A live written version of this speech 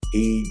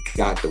he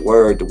got the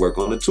word to work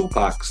on the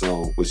Tupac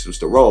song, which was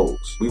The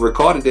Rose. We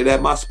recorded it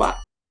at my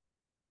spot.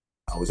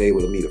 I was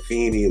able to meet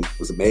Afeni. It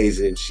was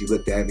amazing. She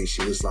looked at me.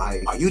 She was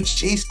like, "Are you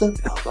Chista?"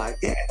 And I was like,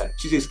 "Yeah."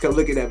 She just kept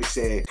looking at me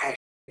saying,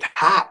 "That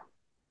hot,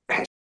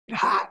 that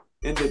hot."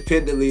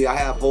 Independently, I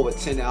have over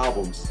 10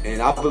 albums.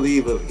 And I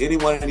believe if any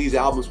one of these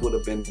albums would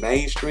have been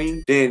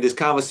mainstream, then this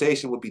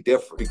conversation would be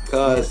different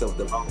because of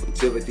the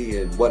longevity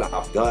and what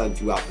I've done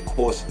throughout the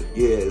course of the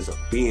years of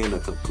being a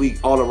complete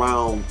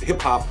all-around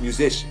hip-hop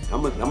musician.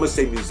 I'm gonna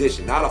say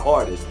musician, not an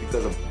artist,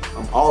 because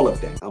I'm all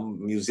of that. I'm a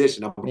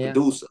musician. I'm a Yeah.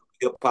 producer,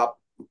 hip-hop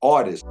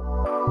artist.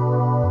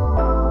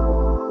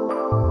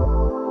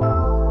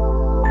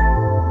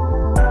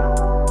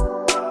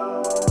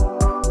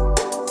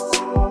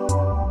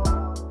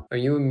 Are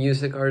you a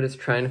music artist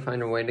trying to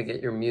find a way to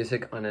get your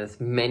music on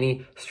as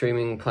many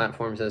streaming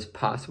platforms as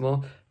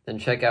possible? Then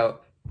check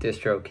out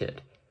DistroKid.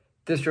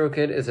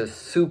 DistroKid is a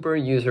super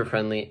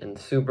user-friendly and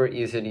super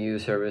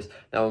easy-to-use service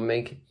that will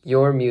make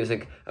your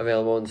music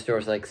available in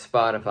stores like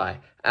Spotify,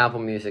 Apple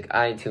Music,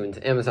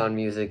 iTunes, Amazon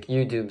Music,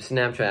 YouTube,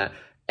 Snapchat,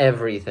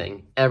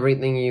 everything.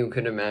 Everything you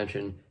could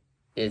imagine,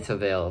 it's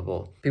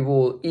available.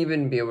 People will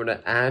even be able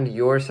to add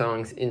your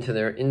songs into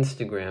their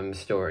Instagram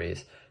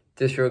stories.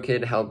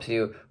 DistroKid helps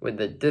you with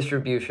the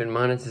distribution,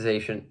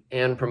 monetization,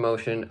 and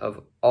promotion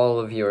of all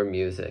of your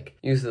music.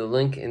 Use the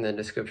link in the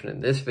description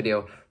of this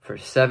video for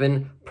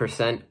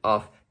 7%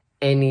 off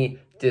any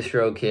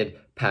DistroKid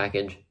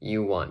package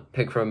you want.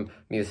 Pick from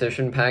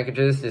musician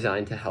packages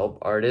designed to help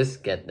artists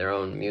get their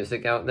own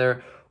music out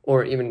there,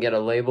 or even get a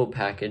label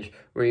package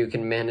where you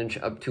can manage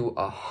up to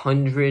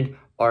 100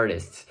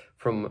 artists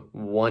from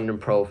one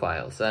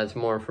profile. So that's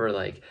more for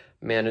like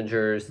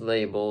managers,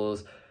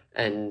 labels,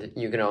 and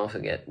you can also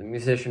get the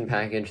musician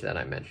package that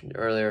I mentioned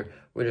earlier,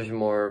 which is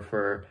more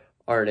for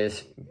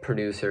artists,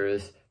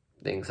 producers,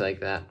 things like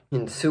that.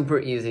 It's super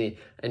easy,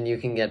 and you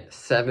can get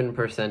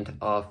 7%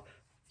 off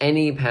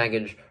any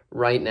package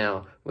right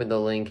now with the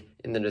link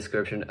in the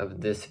description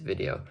of this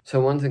video.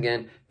 So once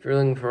again, if you're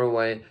looking for a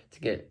way to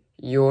get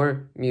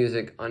your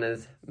music on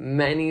as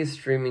many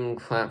streaming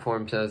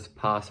platforms as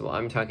possible,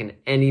 I'm talking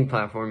any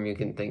platform you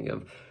can think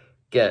of,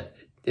 get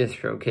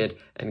DistroKid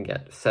and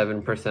get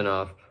 7%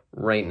 off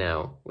right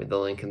now with the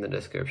link in the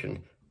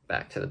description.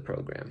 Back to the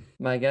program.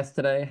 My guest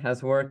today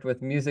has worked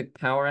with music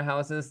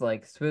powerhouses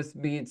like Swiss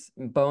Beats,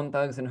 Bone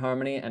Thugs and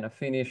Harmony, and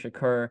Afeni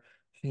Shakur.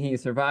 He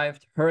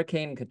survived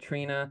Hurricane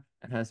Katrina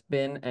and has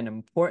been an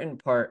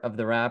important part of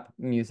the rap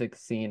music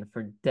scene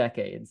for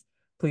decades.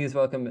 Please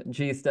welcome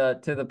Gista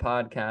to the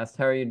podcast.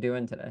 How are you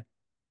doing today?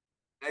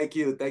 Thank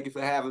you. Thank you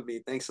for having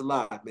me. Thanks a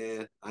lot,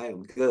 man. I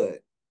am good.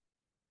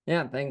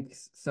 Yeah,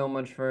 thanks so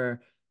much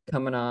for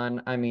coming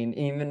on. I mean,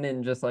 even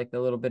in just like the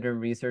little bit of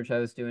research I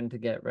was doing to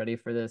get ready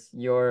for this,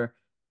 your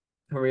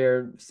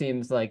career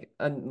seems like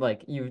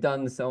you've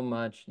done so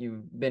much.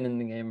 You've been in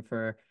the game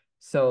for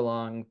so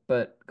long,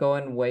 but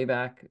going way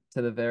back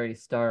to the very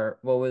start,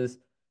 what was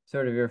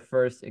sort of your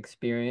first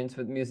experience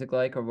with music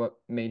like, or what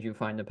made you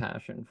find a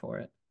passion for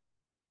it?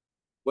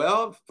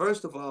 Well,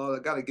 first of all, I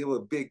got to give a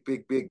big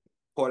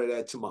part of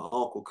that to my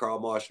uncle, Carl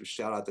Marshall.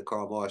 Shout out to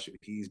Carl Marshall.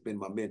 He's been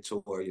my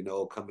mentor,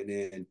 coming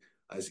in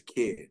as a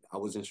kid. I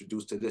was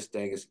introduced to this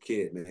thing as a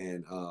kid,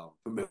 man. I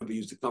remember he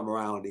used to come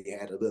around and he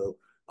had a little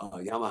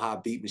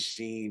Yamaha beat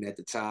machine at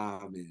the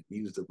time, and he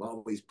used to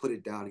always put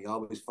it down. He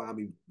always find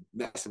me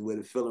messing with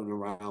it, fiddling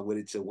around with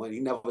it. To one, he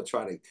never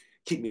tried to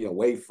keep me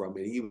away from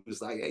it. He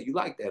was like, "Hey, you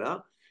like that,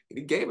 huh?" And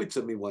he gave it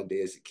to me one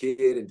day as a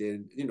kid, and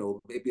then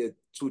maybe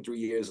 2 3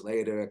 years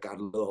later, I got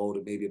a little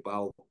older, maybe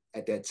about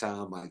at that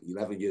time, like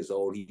 11 years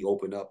old. He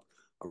opened up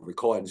a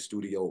recording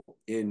studio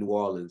in New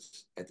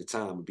Orleans at the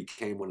time. It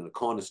became one of the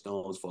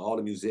cornerstones for all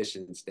the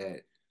musicians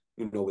that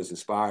was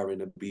inspiring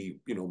to be,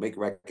 make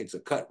records or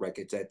cut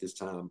records at this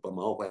time. But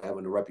my uncle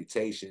having a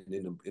reputation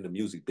in the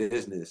music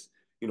business,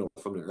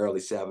 from the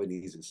early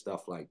 '70s and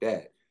stuff like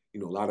that. A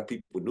lot of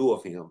people knew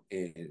of him,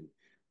 and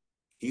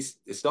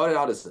it started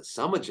out as a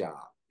summer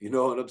job. You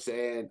know what I'm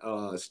saying?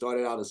 It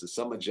started out as a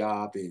summer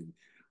job, and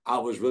I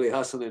was really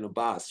hustling to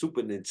buy a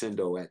Super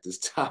Nintendo at this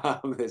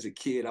time as a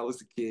kid. I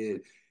was a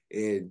kid,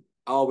 and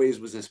I always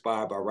was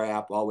inspired by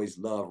rap. Always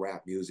loved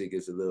rap music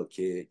as a little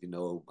kid.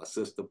 My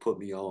sister put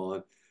me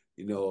on.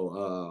 You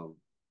know,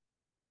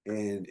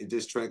 and it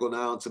just trickled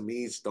down to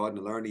me starting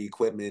to learn the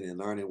equipment and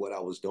learning what I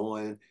was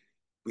doing.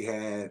 We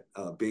had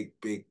a big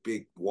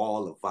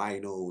wall of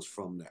vinyls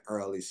from the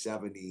early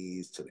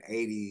 '70s to the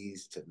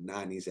 '80s to the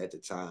 '90s at the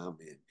time.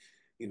 And,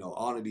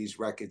 all of these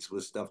records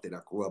was stuff that I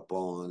grew up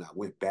on. I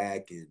went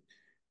back and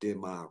did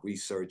my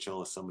research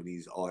on some of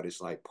these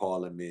artists like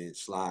Parliament,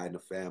 Sly and the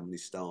Family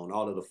Stone,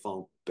 all of the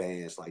funk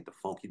bands like the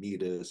Funky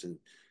Meters and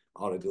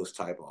all of those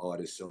type of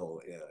artists.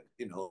 So,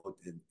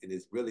 and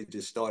it really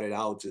just started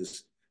out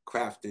just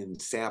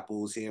crafting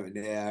samples here and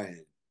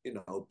there, and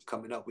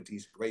coming up with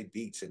these great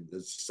beats, and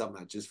it's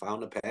something I just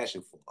found a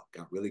passion for. I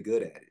got really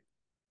good at it.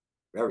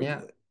 Very Yeah,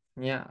 good.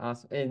 yeah,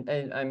 awesome.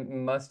 I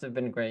must have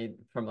been great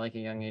from like a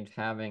young age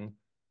having,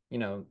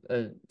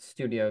 a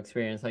studio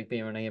experience, like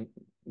being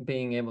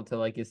being able to,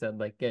 like you said,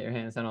 like get your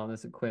hands on all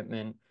this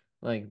equipment,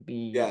 like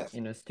be Yes,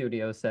 in a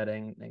studio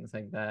setting, things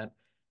like that.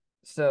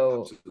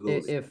 So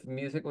absolutely. if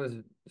music was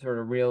sort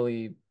of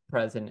really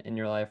present in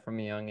your life from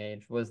a young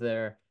age, was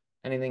there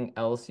anything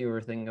else you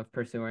were thinking of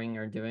pursuing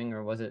or doing,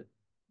 or was it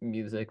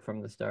music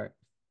from the start?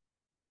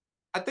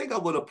 I think I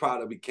would have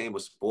probably became a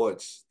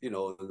sports, in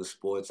the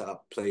sports. I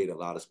played a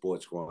lot of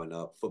sports growing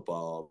up,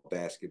 football,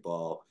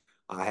 basketball.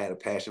 I had a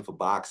passion for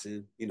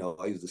boxing.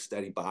 I used to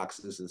study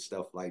boxers and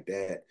stuff like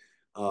that.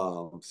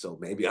 So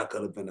maybe I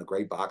could have been a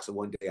great boxer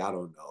one day. I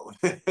don't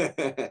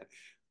know.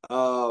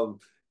 um,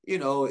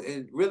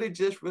 and really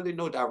just really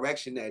no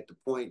direction at the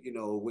point,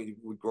 when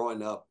we're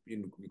growing up,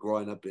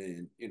 growing up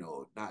in,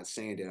 not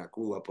saying that I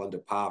grew up under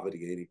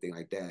poverty or anything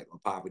like that, a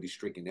poverty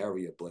stricken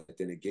area, but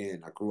then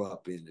again, I grew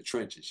up in the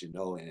trenches,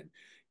 and,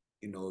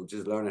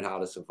 just learning how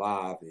to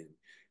survive and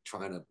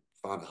trying to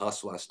find a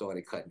hustle. I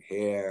started cutting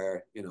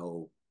hair,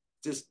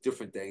 just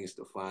different things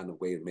to find a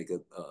way to make a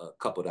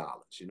couple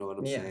dollars. You know what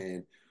I'm Yeah.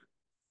 saying?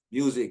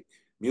 music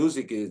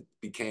music is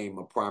became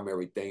a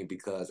primary thing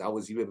because I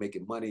was even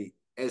making money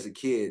as a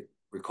kid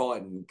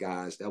recording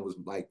guys that was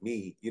like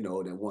me,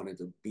 that wanted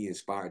to be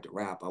inspired to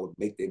rap. I would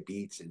make their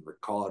beats and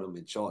record them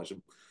and charge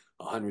them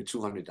 $100,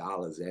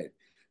 $200 at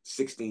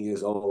 16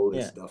 years old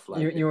and Yeah. stuff You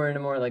like that. you were in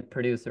a more like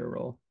producer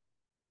role.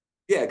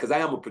 Yeah, because I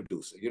am a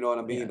producer. You know what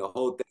I mean? Yeah. The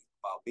whole thing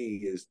about me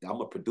is I'm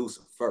a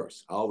producer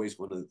first. I always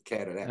want to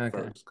cater that Okay.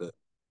 first because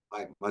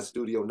my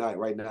studio night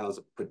right now is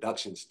a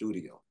production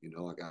studio.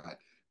 I got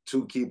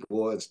two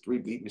keyboards, three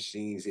beat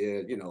machines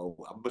here.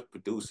 I'm a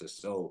producer.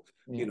 So,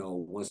 Yeah.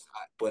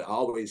 but I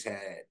always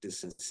had this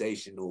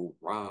sensational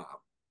rhyme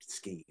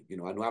scheme. I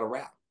knew how to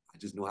rap. I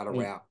just knew how to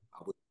Yeah. rap.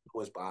 I was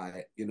influenced by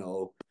it,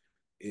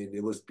 and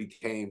it was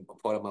became a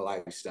part of my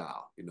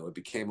lifestyle. It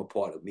became a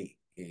part of me.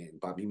 And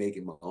by me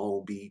making my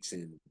own beats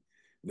and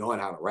knowing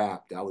how to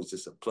rap, that was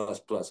just a plus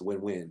plus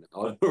win win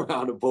all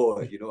around the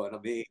board. You know what I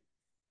mean?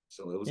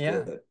 So it was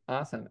Yeah. good.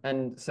 Awesome.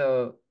 And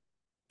so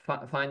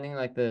finding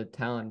like the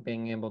talent,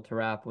 being able to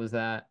rap, was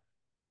that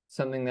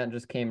something that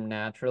just came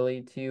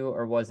naturally to you,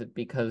 or was it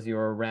because you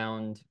were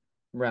around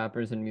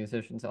rappers and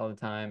musicians all the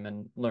time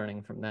and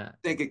learning from that?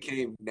 I think it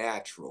came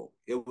natural.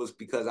 It was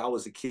because I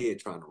was a kid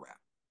trying to rap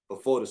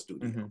before the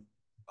studio. Hmm.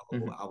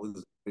 Hmm. I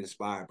was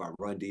inspired by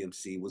Run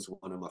DMC, was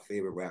one of my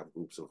favorite rap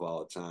groups of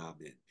all time,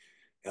 and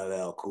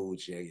LL Cool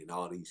J and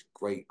all these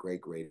great, great,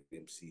 great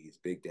MCs,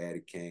 Big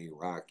Daddy Kane,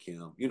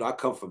 Rakim. I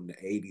come from the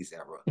 '80s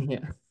era.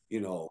 Yeah.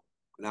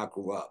 When I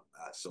grew up.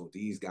 So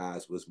these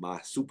guys was my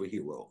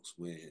superheroes.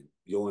 When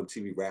Yo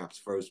MTV Raps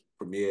first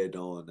premiered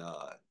on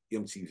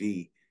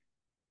MTV,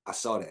 I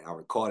saw that. I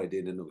recorded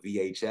it in a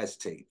VHS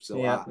tape. So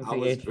Yeah. I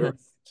was very,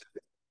 VHS.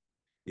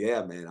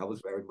 yeah, man, I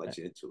was very much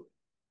into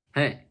it.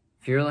 Hey,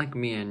 if you're like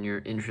me and you're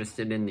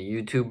interested in the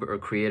YouTube or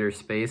creator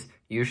space,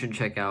 you should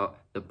check out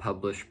The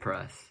Published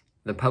Press.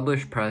 The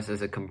Published Press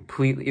is a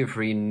completely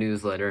free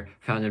newsletter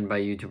founded by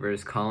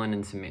YouTubers Colin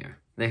and Samir.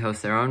 They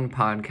host their own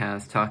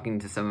podcast talking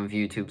to some of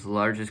YouTube's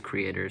largest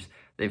creators.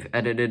 They've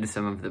edited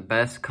some of the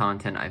best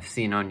content I've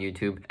seen on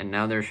YouTube, and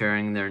now they're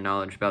sharing their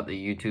knowledge about the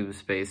YouTube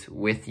space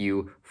with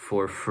you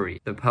for free.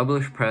 The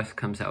Published Press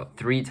comes out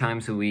 3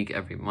 times a week,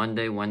 every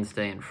Monday,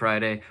 Wednesday, and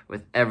Friday,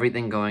 with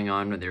everything going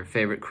on with your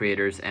favorite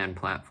creators and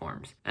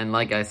platforms. And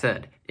like I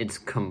said, it's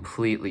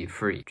completely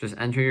free. Just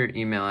enter your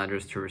email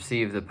address to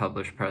receive the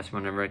Published Press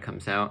whenever it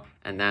comes out,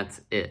 and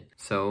that's it.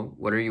 So,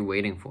 what are you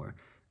waiting for?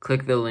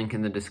 Click the link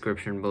in the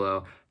description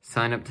below,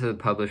 sign up to the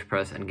Published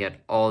Press, and get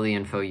all the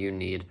info you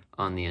need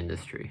on the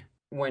industry.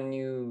 When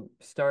you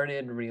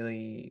started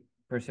really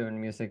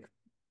pursuing music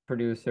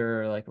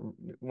producer, like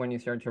when you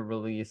start to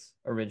release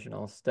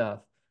original stuff,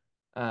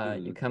 you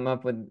Mhm. come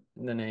up with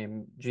the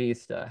name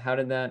Gista. How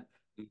did that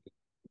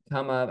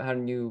come up? How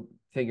did you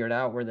figure it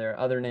out? Were there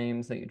other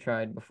names that you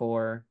tried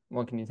before?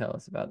 What can you tell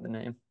us about the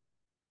name?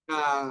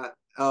 Uh,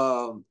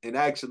 and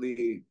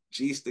actually,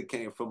 Gista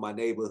came from my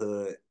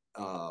neighborhood.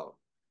 Uh,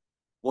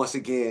 Once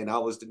again, I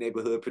was the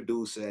neighborhood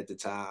producer at the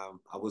time.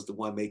 I was the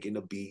one making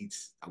the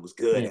beats. I was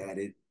good Yeah. at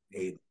it.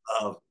 They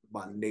love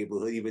my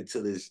neighborhood even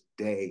to this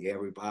day.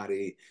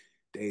 Everybody,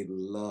 they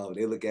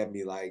look at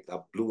me like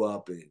I blew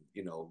up and,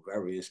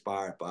 very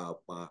inspired by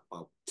my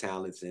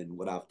talents and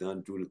what I've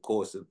done through the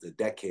course of the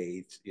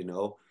decades,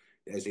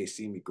 as they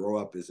see me grow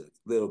up as a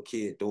little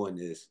kid doing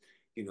this,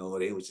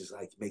 they was just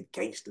like make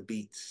gangster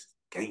beats,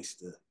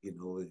 gangster, it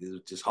was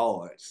just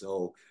hard.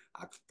 So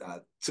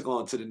I took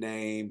on to the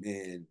name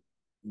and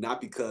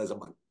not because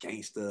I'm a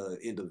gangster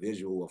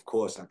individual. Of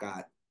course, I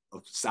got a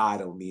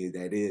side of me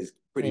that is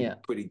Yeah.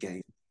 pretty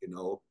gangster,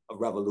 a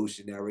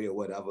revolutionary or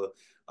whatever.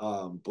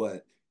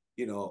 But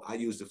I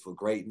used it for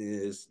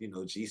greatness.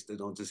 Gista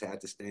don't just have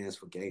to stand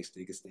for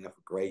gangster; it can stand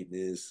for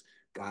greatness,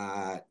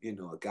 God.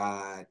 A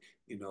God.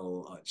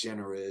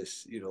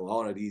 Generous.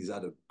 All of these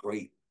other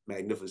great,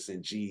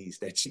 magnificent G's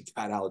that you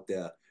got out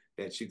there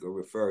that you could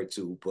refer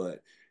to.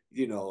 But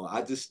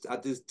I just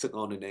took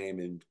on the name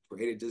and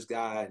created this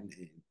guy, and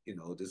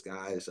this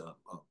guy is a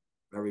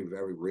very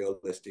very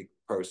realistic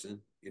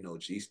person.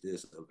 Gista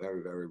is a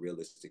very very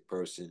realistic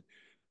person.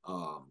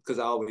 Because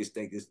I always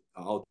think it's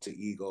an alter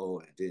ego,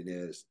 and then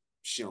there's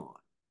Sean.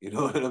 You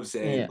know what I'm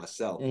saying? Yeah.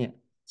 Myself. Yeah.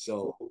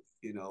 So,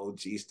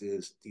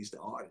 Gista he's the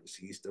artist,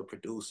 he's the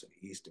producer,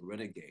 he's the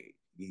renegade,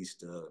 he's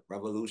the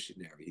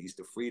revolutionary, he's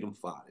the freedom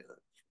fighter,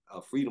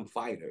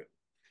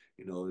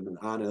 in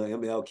honor of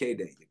MLK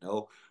Day,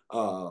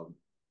 Um,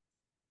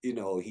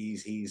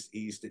 he's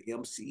the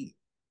MC.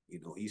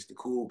 He's the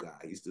cool guy,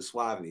 he's the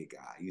suave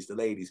guy, he's the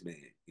ladies'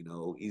 man,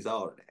 he's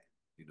all of that,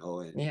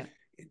 and Yeah.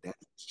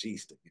 that's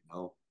Gista,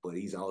 but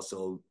he's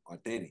also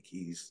authentic.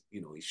 He's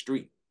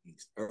street,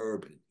 he's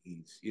urban,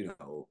 he's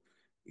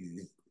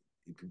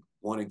if you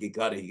want to get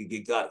gutter, you can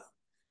get gutter.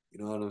 You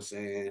know what I'm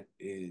saying?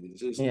 And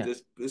it's just Yeah.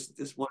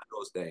 this one of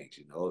those things,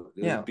 just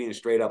Yeah. being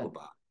straight up And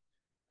about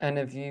and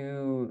if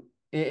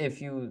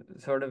you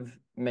sort of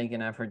make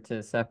an effort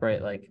to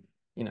separate like,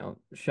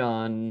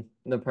 Sean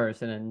the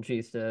person and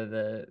Gista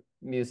the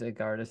music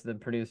artist, the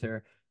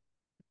producer,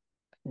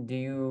 do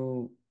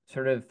you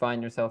sort of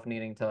find yourself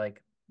needing to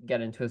like get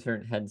into a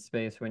certain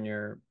headspace when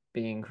you're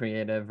being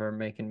creative or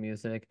making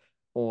music,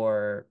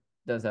 or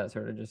does that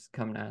sort of just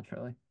come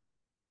naturally?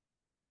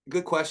 it.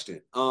 Good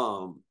question.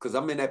 Because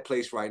I'm in that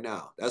place right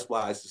now. That's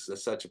why it's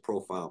just such a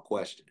profound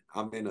question.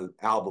 I'm in an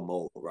album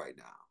mode right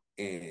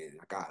now, and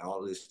I got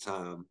all this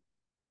time,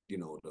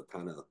 to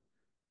kind of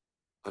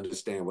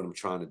understand what I'm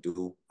trying to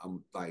do.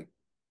 I'm like,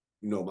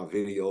 my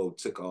video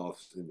took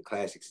off in the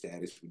classic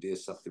status. We did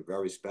something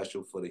very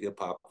special for the hip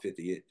hop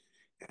 50th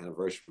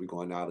anniversary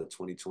going out of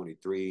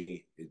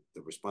 2023.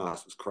 The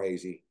response was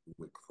crazy. We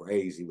went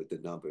crazy with the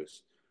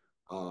numbers.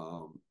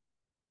 Um,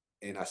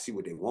 and I see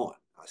what they want.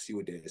 I see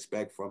what they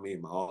expect from me.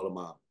 All of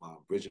my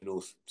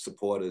original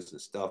supporters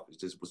and stuff. It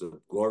just was a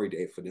glory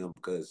day for them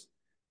because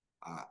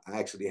I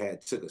actually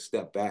had took a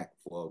step back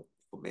for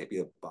maybe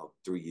about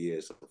 3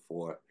 years or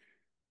 4,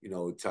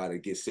 try to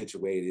get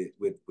situated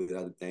with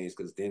other things.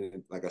 Because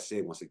then, like I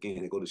said, once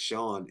again, they go to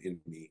Sean and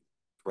me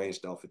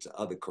branched off into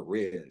other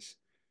careers,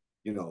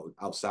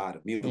 outside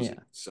of music.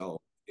 Yeah. So,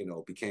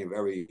 became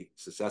very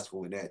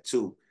successful in that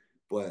too.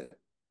 But,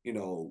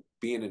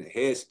 being in a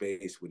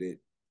headspace with it,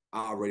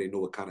 I already know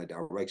what kind of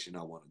direction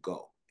I want to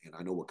go. And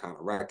I know what kind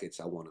of records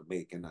I want to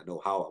make. And I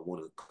know how I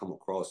want to come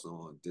across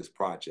on this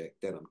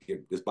project that I'm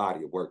getting, this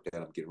body of work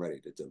that I'm getting ready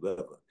to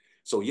deliver.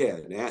 So, yeah,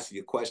 and to answer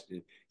your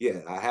question, yeah,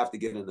 I have to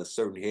get in a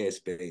certain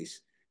headspace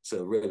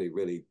to really,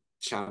 really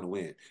channel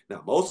in.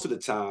 Now, most of the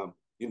time,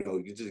 you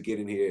just get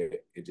in here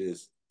and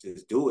just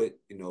do it,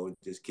 and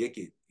just kick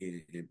it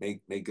and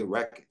make good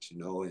records,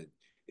 and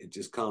it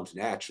just comes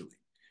naturally.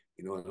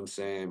 You know what I'm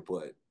saying?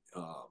 But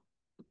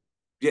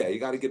yeah, you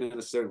got to get in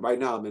a certain. Right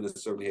now, I'm in a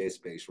certain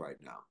headspace right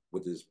now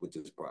with this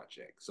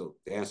project. So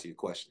to answer your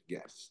question,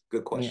 yes,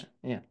 good Yeah, question.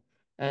 yeah.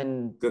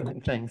 And Good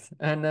question. thanks.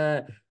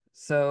 And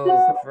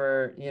so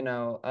for,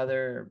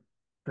 other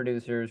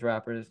producers,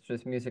 rappers,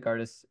 just music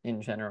artists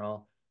in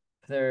general,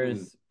 if Mm.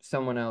 there's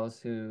someone else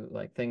who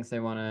like thinks they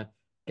want to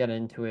get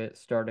into it,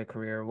 start a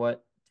career,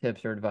 what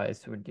tips or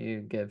advice would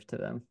you give to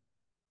them?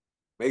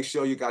 Make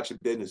sure you got your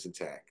business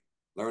intact.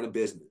 Learn a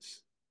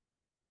business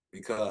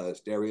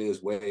because there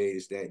is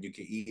ways that you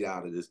can eat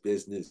out of this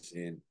business,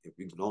 and if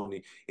you can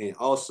only, and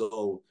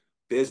also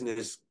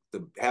business,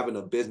 having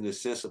a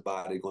business sense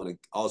about it, going to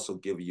also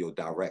give you a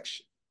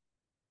direction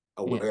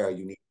of Yeah. where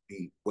you need to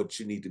be, what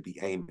you need to be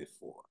aiming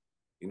for.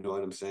 You know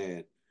what I'm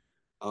saying?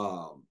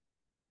 Um,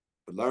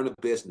 but learn a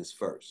business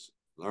first.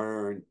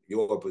 Learn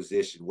your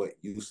position, what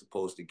you're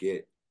supposed to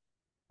get.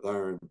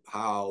 Learn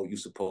how you're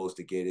supposed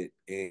to get it,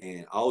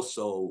 and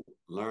also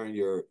learn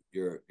your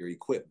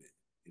equipment.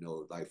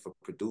 Like for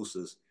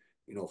producers,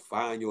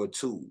 find your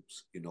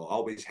tools.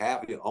 Always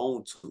have your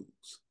own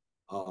tools.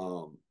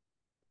 Um,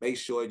 Make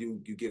sure you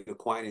get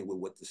acquainted with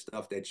what the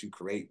stuff that you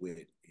create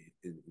with,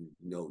 and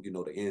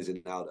the ins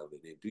and out of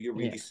it, and do your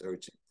Yeah.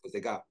 research because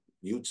they got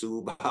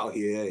YouTube out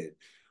here and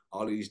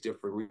all of these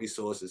different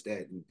resources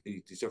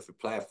these different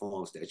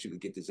platforms that you can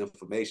get this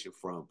information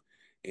from,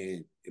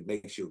 and it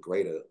makes you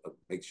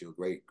makes you a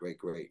great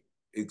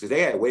because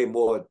they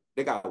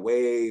got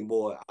way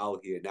more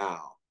out here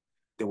now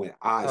than when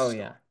I Oh started.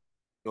 yeah.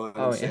 You know what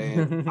I'm Oh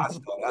saying? yeah.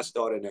 I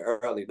started in the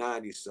early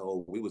 '90s,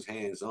 so we was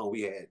hands on.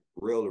 We had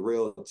reel to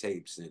reel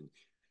tapes and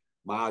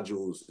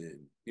modules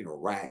and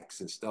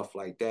racks and stuff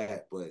like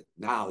that. But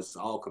now it's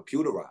all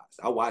computerized.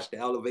 I watched the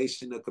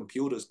elevation of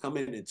computers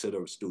coming into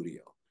the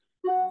studio.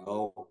 You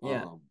know,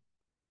 Yeah.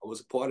 I was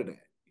a part of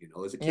that.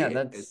 As a Yeah,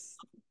 kid, as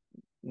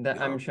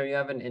that I'm young. sure you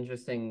have an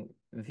interesting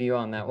view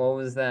on that. What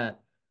was that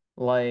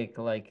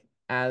like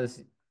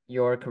as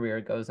your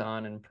career goes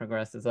on and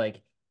progresses,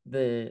 like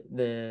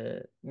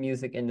the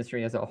music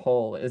industry as a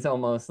whole is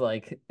almost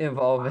like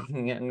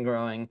evolving and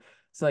growing.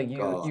 So like you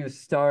God, you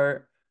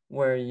start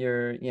where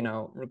you're,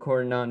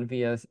 recording on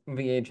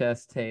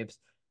VHS tapes,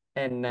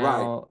 and right,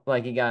 now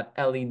like you got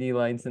LED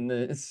lights in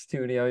the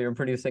studio, you're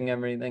producing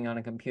everything on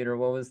a computer.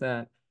 What was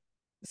that,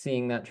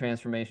 seeing that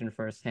transformation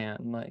firsthand,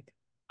 like?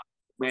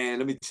 man.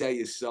 Let me tell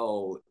you.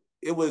 So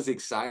it was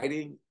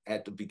exciting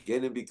at the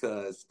beginning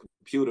because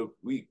computer.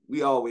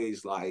 We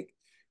always like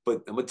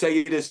But I'm gonna tell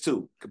you this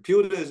too: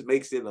 computers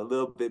makes it a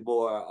little bit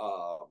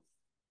more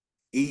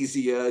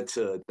easier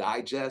to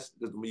digest.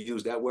 Let me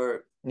use that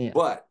word. Yeah.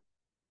 But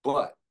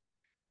but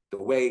the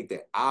way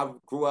that I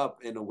grew up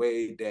and the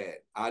way that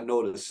I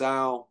know the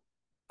sound,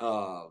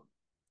 uh,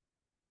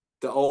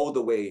 the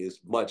older way is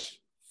much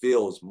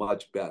feels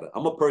much better.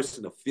 I'm a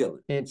person of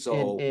feeling, It it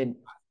so it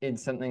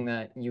it's something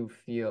that you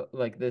feel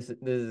like this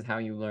is how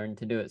you learn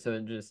to do it. So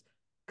it just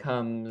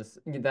comes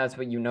that's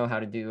what you know how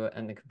to do,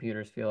 and the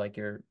computers feel like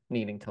you're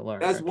needing to learn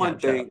that's or one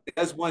catch thing. up.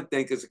 That's one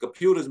thing because the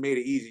computers made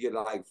it easier,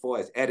 to, like for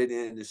us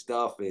editing and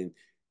stuff, and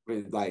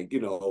like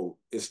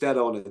instead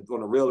on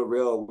a reel to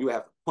reel, you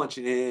have to punch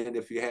it in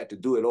if you had to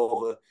do it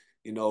over.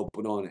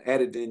 But on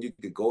editing, you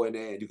could go in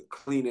there and you could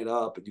clean it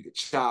up and you could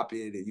chop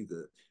it and you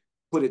could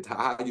put it to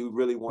how you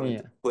really wanted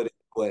to Yeah. put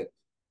it.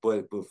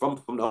 But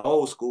from the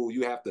old school,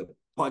 you have to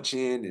punch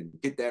in and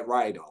get that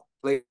right or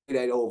play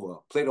that over,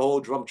 play the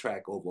whole drum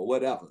track over,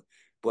 whatever.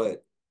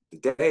 But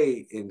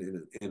today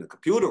in a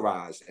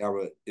computerized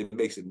era, it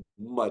makes it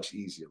much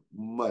easier,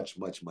 much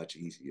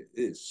easier.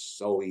 It is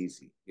so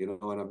easy. You know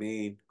what I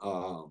mean?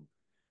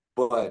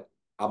 But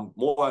I'm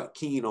more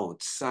keen on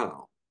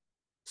sound.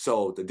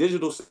 So the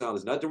digital sound,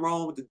 there's nothing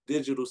wrong with the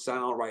digital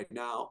sound right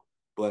now,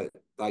 but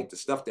like the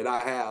stuff that I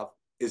have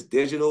is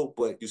digital,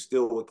 but you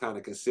still would kind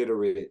of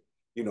consider it,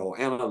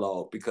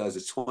 analog because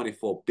it's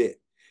 24-bit.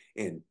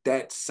 And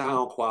that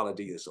sound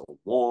quality is a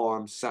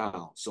warm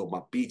sound. So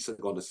my beats are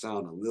going to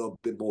sound a little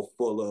bit more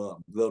fuller, a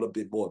little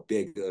bit more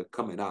bigger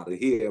coming out of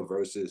here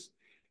versus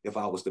if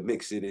I was to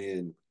mix it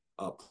in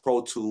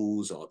Pro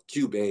Tools or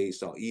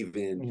Cubase or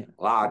even Yeah.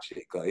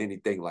 Logic or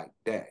anything like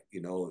that.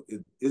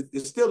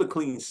 It's still a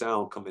clean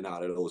sound coming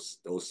out of those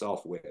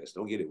softwares.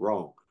 Don't get it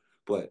wrong,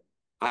 but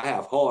I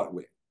have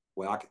hardware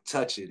where I can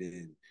touch it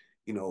and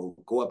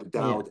go up and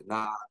down Yeah. with the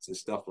knobs and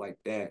stuff like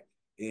that,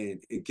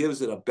 and it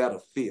gives it a better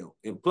feel.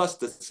 And plus,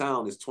 the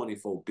sound is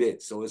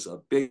 24-bit, so it's a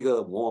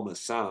bigger, warmer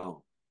sound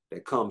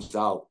that comes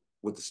out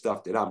with the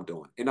stuff that I'm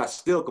doing, and I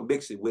still can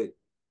mix it with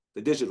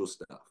the digital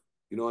stuff.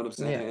 You know what I'm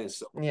Yeah. saying?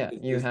 So Yeah.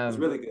 it's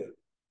really good.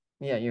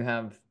 You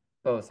have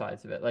both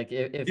sides of it. Like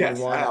if you Yes,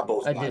 I want have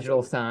both a sides of digital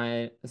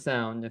it.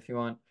 sound, if you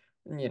want,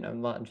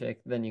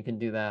 Logic, then you can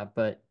do that,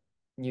 but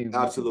you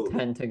Absolutely.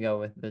 tend to go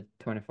with the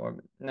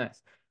 24.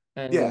 Nice.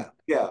 And Yeah,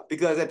 yeah.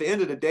 Because at the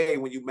end of the day,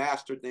 when you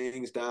master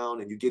things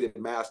down and you get it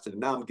mastered, and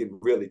now I'm getting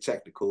really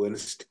technical in the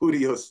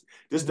studios,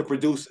 just the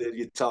producer that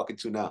you're talking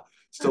to now.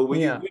 So when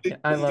you yeah, really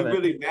I when love you it.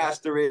 really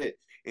master it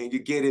and you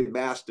get it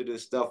mastered and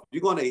stuff,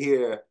 you're gonna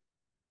hear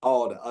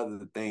all the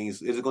other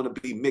things. It's going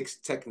to be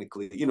mixed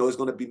technically. It's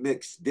going to be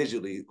mixed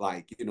digitally,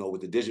 like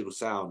with the digital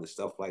sound and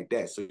stuff like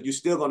that. So you're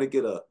still going to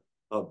get a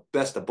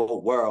best of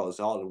both worlds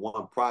all in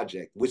one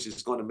project, which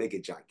is going to make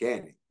it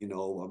gigantic.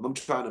 I'm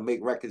trying to make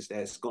records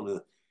that's going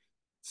to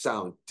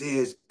sound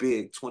this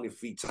big, 20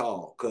 feet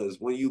tall. Because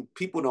when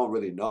people don't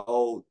really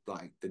know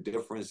like the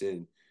difference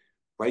in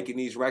breaking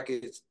these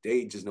records,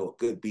 they just know a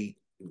good beat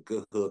and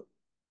good hook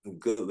and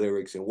good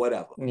lyrics and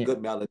whatever, Yeah,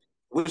 good melody,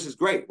 which is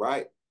great,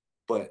 right?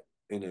 But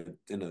in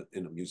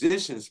a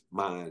musician's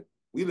mind,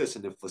 we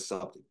listening for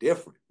something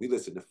different. We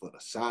listening for the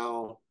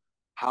sound,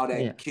 how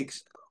yeah, that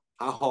kicks,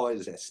 how hard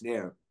is that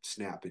snare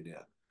snap in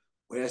there?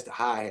 Where's the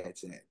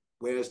hi-hats at?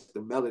 Where's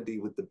the melody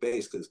with the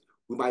bass? Because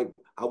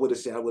I would have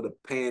said I would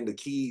have panned the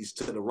keys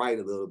to the right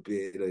a little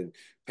bit and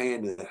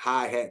panned the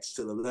hi-hats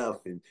to the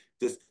left and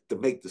just to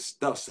make the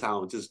stuff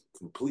sound just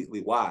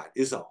completely wide.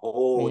 It's a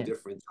whole yeah,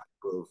 different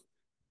type of,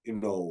 you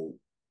know,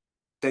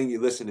 thing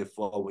you're listening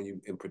for when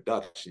you in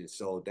production.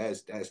 So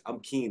that's I'm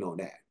keen on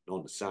that,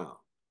 on the sound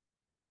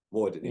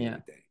more than yeah,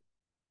 anything.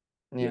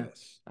 yeah.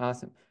 Yes.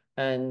 Awesome.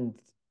 And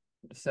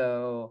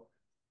so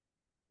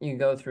you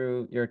go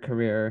through your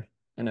career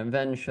and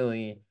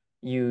eventually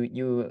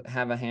you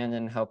have a hand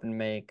in helping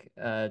make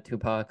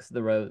Tupac's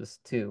The Rose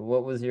too.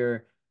 What was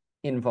your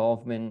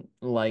involvement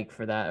like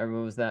for that, or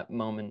what was that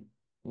moment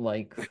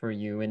like for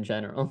you in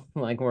general,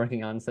 like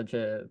working on such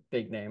a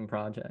big name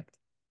project?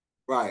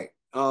 Right.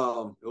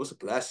 It was a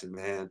blessing,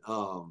 man.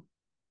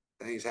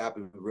 Things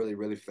happened really,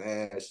 really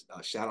fast.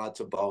 Shout out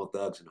to Bone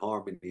Thugs and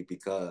Harmony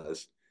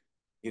because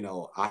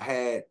I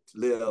had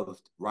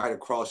lived right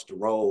across the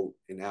road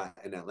in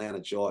Atlanta,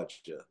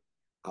 Georgia.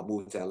 I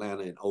moved to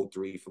Atlanta in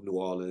 '03 from New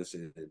Orleans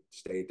and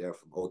stayed there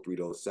from '03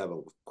 to '07.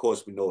 Of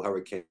course, we know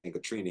Hurricane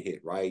Katrina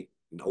hit right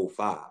in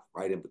 '05,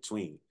 right in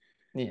between.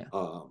 Yeah,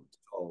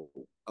 So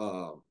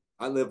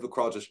I lived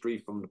across the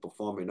street from the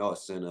Performing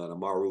Arts Center, the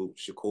Maru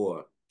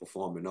Shakur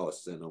Performing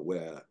Arts Center,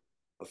 where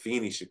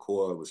Afeni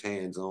Shakur was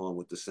hands on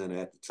with the center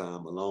at the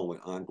time, along with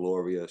Aunt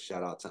Gloria.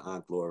 Shout out to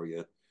Aunt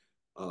Gloria.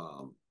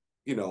 Um,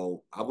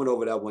 I went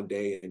over there one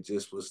day and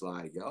just was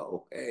like,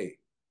 yo, hey,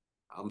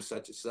 I'm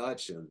such and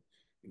such. And,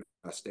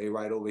 I stay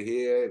right over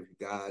here. If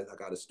you guys, I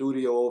got a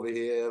studio over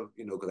here,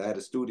 because I had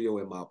a studio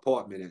in my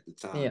apartment at the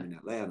time yeah. in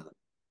Atlanta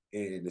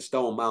and the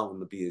Stone Mountain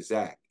to be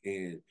exact.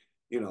 And,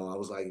 I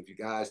was like, if you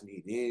guys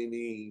need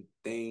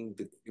anything,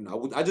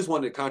 I just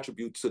wanted to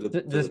contribute to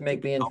Just to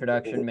make the be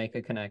introduction, comfortable. make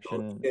a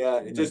connection,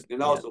 Yeah, make and yeah,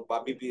 also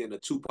by me being a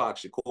Tupac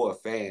Shakur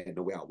fan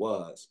the way I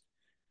was,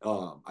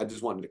 I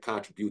just wanted to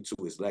contribute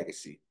to his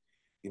legacy,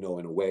 in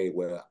a way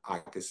where I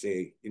could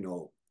say,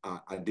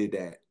 I did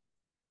that.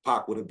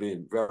 Pac would have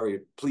been very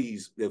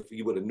pleased if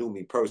he would have knew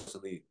me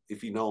personally,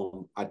 if he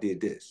known I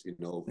did this, and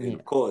Yeah.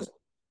 of course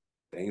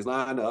things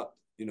line up,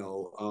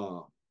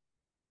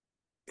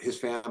 his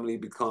family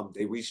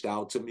they reached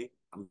out to me.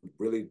 I'm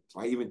really,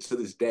 even to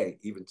this day,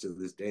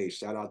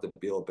 shout out to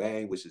Bill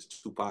Bang, which is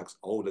Tupac's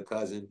older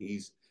cousin.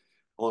 He's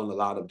on a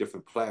lot of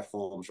different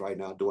platforms right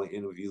now doing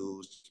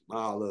interviews.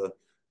 Mala,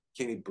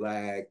 Kenny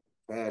Black,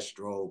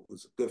 Astro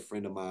was a good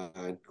friend of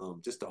mine.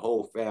 Just the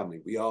whole family.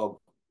 They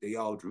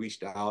all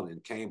reached out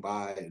and came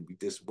by and we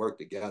just worked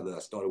together. I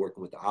started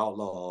working with the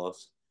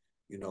Outlaws,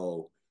 you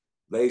know,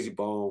 Lazy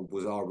Bone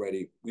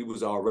we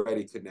was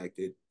already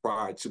connected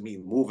prior to me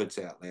moving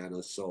to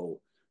Atlanta. So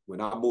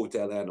when I moved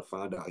to Atlanta,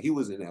 found out he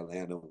was in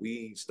Atlanta,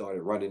 we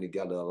started running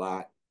together a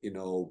lot,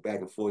 back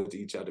and forth to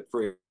each other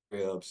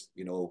cribs,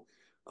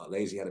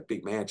 Lazy had a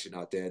big mansion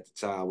out there at the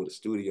time with a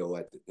studio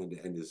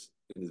in his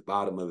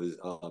bottom of his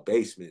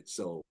basement.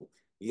 So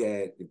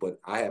but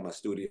I had my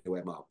studio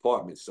at my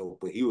apartment. So,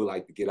 but he would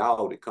like to get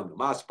out and come to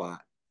my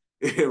spot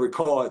and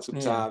record Yeah.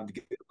 sometime to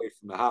get away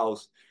from the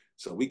house.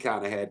 So we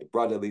kind of had the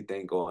brotherly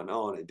thing going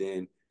on. And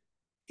then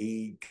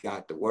he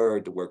got the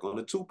word to work on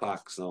the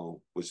Tupac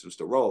song, which was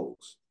The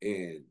Rose.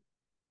 And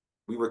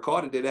we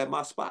recorded it at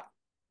my spot.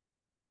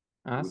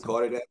 We Awesome.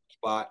 recorded at the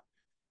spot.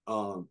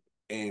 Um,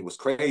 and what's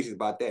crazy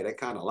about that, that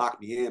kind of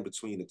locked me in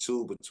between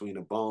between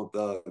the Bone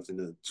Thugs and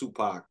the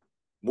Tupac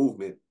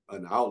movement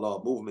and the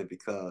outlaw movement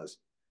because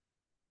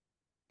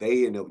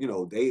they ended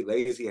up, they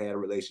Lazy had a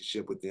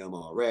relationship with them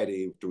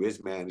already through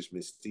his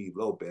management, Steve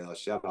Lobel.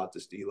 Shout out to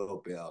Steve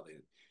Lobel.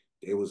 And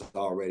they was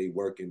already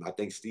working. I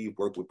think Steve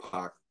worked with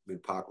Pac when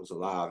Pac was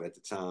alive at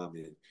the time.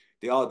 And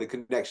the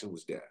connection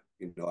was there.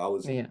 I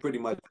was Yeah. pretty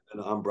much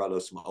under the umbrella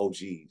of some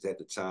OGs at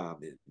the time.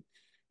 And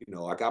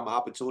I got my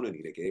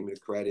opportunity. They gave me the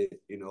credit.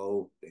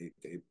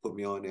 They put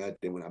me on there.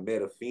 Then when I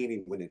met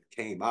Afeni, when it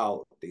came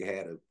out, they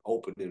had an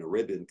opening, a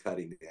ribbon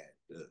cutting at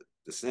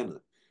the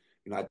center.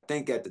 I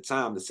think at the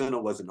time the center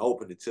wasn't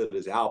open until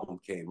this album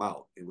came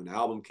out. And when the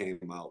album came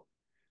out,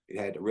 it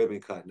had the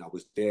ribbon cut, and I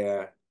was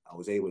there. I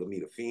was able to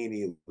meet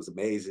Afeni. It was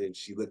amazing.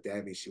 She looked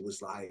at me. She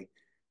was like,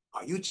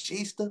 "Are you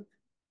Chista?"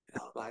 And I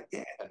was like,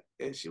 "Yeah."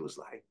 And she was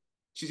like,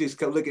 she just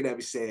kept looking at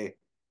me saying,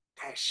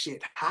 "That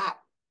shit hot.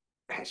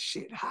 That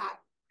shit hot."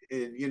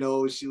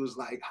 And she was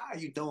like, "How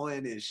you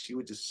doing?" And she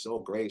was just so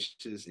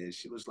gracious. And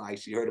she was like,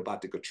 she heard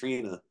about the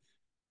Katrina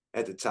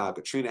at the time.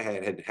 Katrina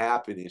had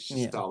happened, and she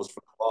Yeah. saw I was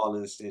from New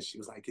Orleans, and she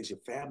was like, "Is your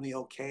family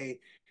okay?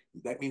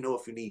 Let me know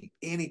if you need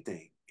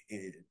anything."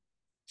 And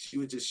she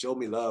would just show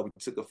me love. We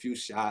took a few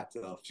shots,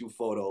 a few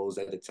photos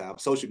at the time.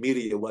 Social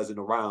media wasn't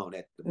around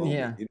at the moment.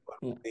 Yeah. You know what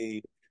Yeah. I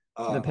mean?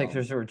 The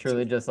pictures were So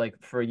truly just like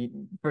for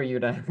you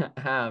to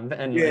have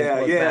and like yeah,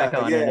 look yeah, back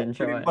on yeah, and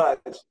pretty enjoy.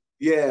 much.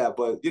 Yeah,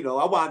 but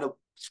I wound up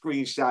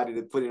screenshotting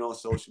and putting it on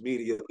social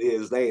media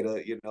years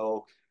later.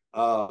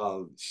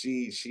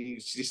 She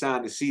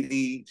signed the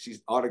CD.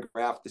 She's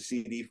autographed the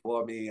CD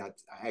for me. I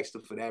asked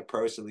her for that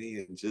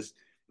personally, and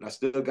I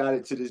still got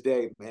it to this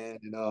day, man.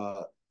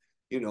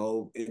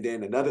 And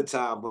then another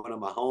time, one of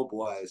my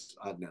homeboys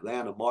in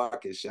Atlanta,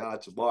 Marcus, shout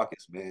out to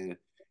Marcus, man.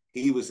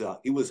 He was her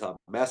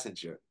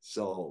messenger,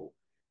 so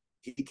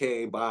he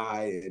came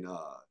by and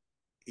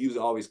he was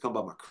always come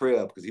by my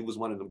crib because he was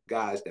one of them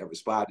guys that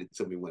responded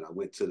to me when I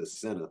went to the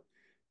center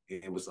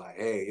and was like,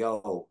 "Hey,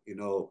 yo,"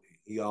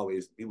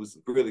 he was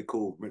really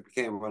cool.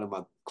 Became one of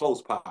my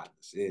close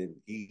partners, and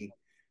he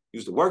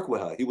used to work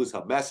with her. He was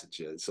her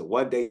messenger. And so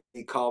one day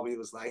he called me and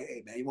was like,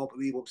 "Hey, man, you won't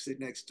believe who I'm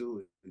sitting next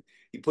to." And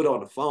he put her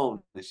on the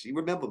phone, and she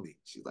remembered me.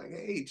 She's like,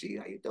 "Hey, G,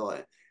 how you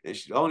doing?" And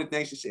the only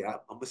thing she said, "I'm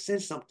gonna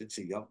send something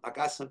to you. I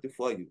got something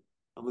for you.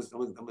 I'm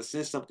gonna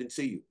send something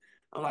to you."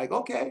 I'm like,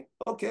 "Okay,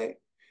 okay."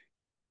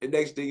 And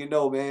next thing you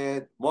know,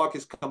 man,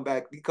 Marcus come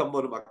back. He come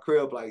over to my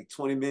crib like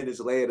 20 minutes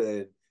later,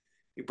 and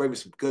he bring me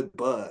some good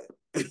bud,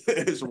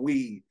 some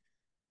weed.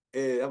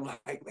 And I'm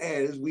like,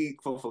 man, this weed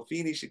from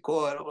Feeney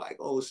Shakur. And I'm like,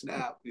 oh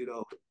snap,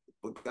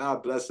 But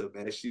God bless her,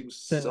 man. She was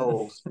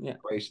so Yeah.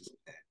 gracious,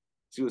 man.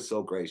 She was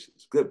so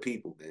gracious. Good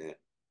people, man.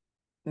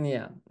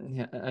 Yeah,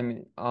 yeah. I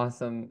mean,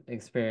 awesome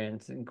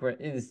experience. Great.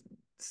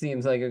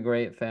 Seems like a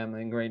great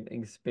family, great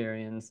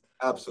experience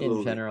in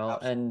Absolutely, general.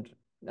 absolutely.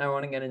 And I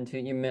want to get into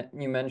you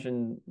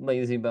mentioned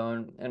Lazy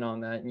Bone and all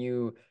that.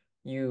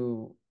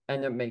 You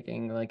end up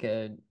making like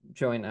a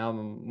joint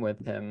album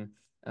with him.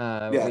 We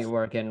Yes,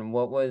 work in.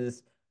 What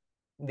was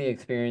the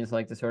experience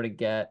like to sort of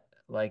get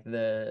like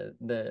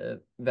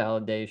the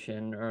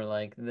validation or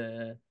like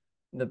the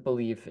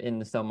belief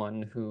in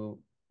someone who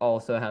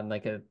also had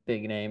like a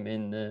big name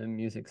in the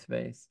music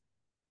space.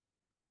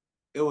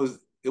 it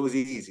was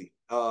easy.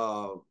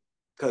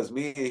 Cause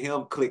me and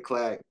him click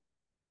clack.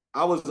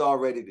 I was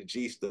already the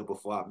G Ster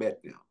before I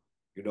met them.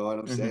 You know what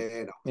I'm Hmm.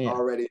 saying? I was Yeah.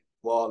 already in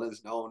New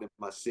Orleans, known in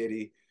my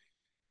city.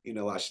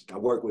 I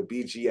worked with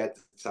BG at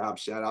the time.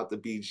 Shout out to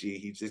BG.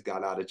 He just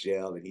got out of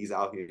jail and he's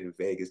out here in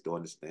Vegas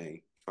doing this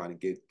thing, trying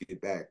to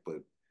get back.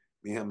 But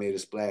Me and him made a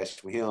splash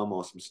for him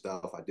on some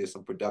stuff. I did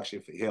some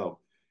production for him.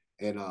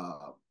 And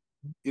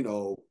you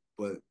know,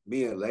 but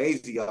me and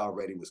Lazy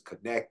already was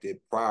connected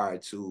prior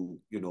to,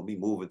 me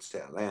moving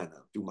to Atlanta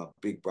through my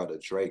big brother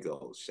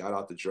Dragos. Shout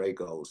out to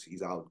Dragos.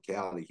 He's out in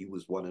Cali. He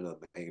was one of the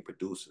main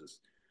producers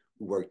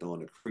who worked on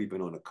the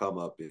Creeping on the Come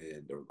Up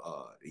and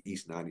the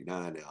East 99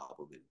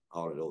 album and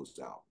all of those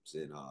albums.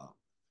 And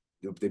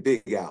the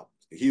big albums,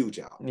 the huge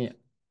albums.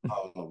 Yeah.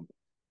 Um,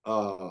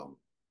 um,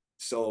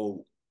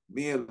 so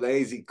me and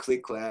Lazy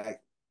click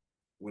clack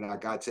when I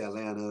got to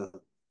Atlanta,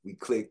 we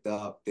clicked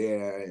up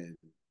there, and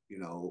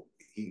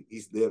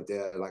he's lived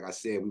there. Like I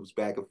said, we was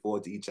back and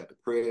forth to each other's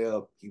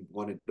crib. He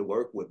wanted to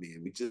work with me,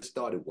 and we just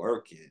started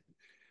working.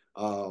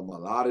 A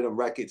lot of the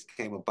records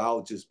came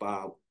about just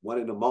by one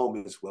of the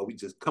moments where we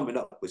just coming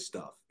up with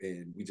stuff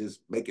and we just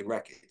making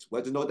records.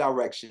 Wasn't no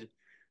direction.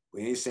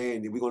 We ain't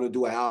saying that we're gonna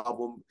do an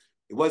album.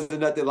 It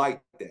wasn't nothing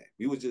like that.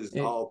 We was just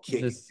It all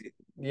kicking just, it.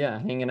 yeah,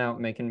 hanging out,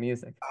 making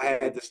music. I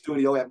had the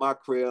studio at my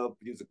crib.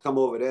 You used to come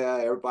over there.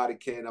 Everybody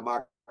came to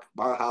my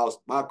house.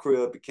 My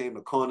crib became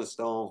the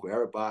cornerstone for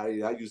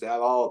everybody. I used to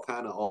have all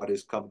kind of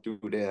artists come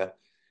through there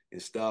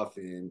and stuff.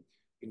 And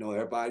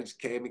everybody just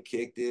came and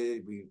kicked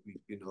it. We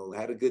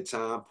had a good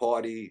time,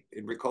 party,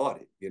 and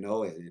recorded. And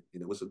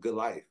it was a good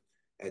life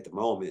at the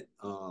moment.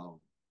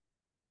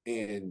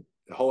 And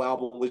the whole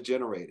album was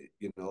generated.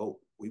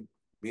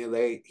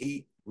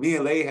 Me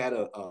and Lay had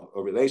a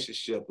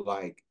relationship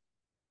like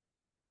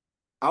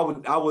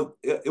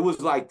it was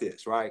like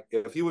this, right?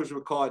 If he was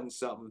recording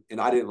something and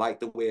I didn't like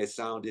the way it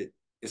sounded,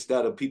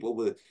 instead of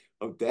the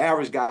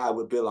average guy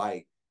would be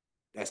like,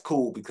 that's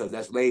cool because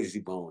that's Lazy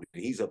Bone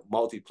and he's a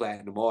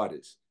multi-platinum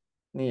artist.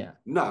 Yeah.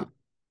 Nah,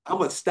 I'm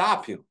gonna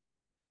stop him.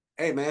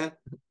 Hey man,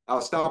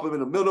 I'll stop him in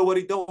the middle of what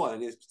he's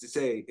doing and to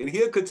say, and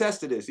he'll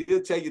contest to this.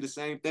 He'll tell you the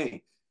same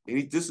thing.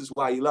 And this is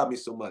why he loved me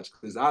so much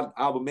because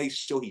I will make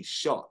sure he's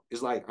sharp.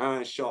 It's like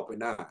iron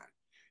sharpened iron.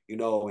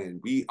 And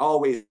we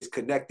always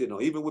connected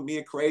on, even with me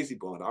and Crazy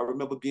Bone. I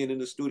remember being in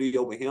the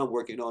studio with him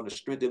working on the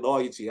Strength and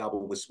Loyalty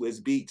album with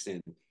Swiss Beats.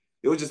 And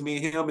it was just me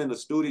and him in the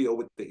studio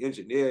with the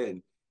engineer.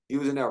 And he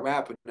was in there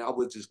rapping. And I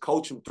would just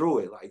coach him through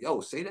it. Like,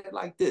 yo, say that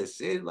like this,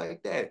 say it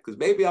like that. Because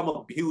maybe I'm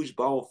a huge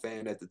Bone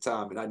fan at the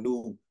time. And I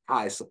knew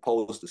how it's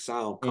supposed to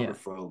sound coming Yeah.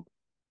 from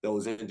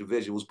those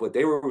individuals. But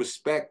they would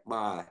respect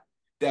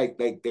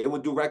they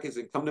would do records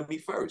and come to me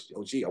first.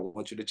 Yo, G, I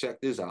want you to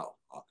check this out.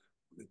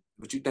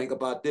 What you think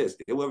about this?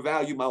 They will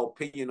value my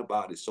opinion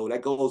about it. So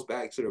that goes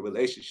back to the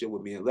relationship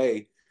with me and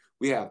Lay.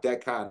 We have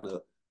that kind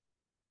of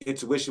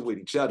intuition with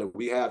each other.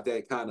 We have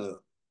that kind of,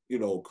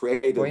 Well,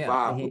 creative yeah,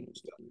 vibe with he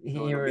each other. You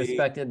know he what I mean?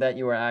 respected that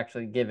you were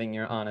actually giving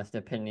your honest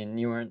opinion.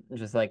 You weren't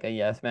just like a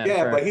yes man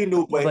Yeah, for but he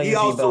knew, Lazy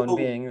Bone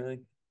being like,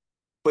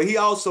 but he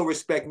also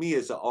respect me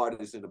as an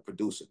artist and a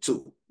producer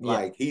too. yeah,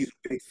 Like he's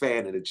a big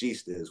fan of the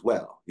G-Ster as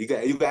well. You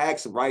can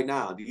ask him right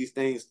now. These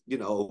things,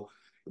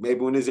 maybe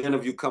when his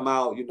interview come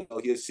out,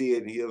 he'll see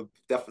it and he'll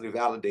definitely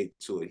validate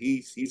to it.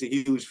 He's a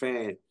huge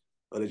fan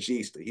of the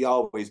G-Ster. He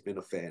always been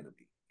a fan of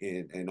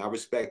me. And I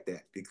respect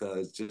that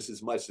because just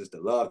as much as the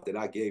love that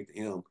I gave to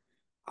him,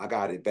 I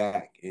got it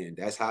back. And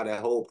that's how that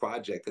whole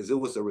project, because it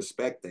was a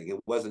respect thing. It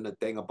wasn't a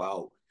thing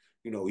about,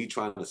 he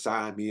trying to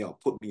sign me or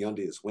put me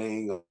under his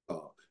wing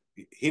or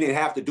he didn't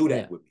have to do yeah,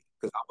 that with me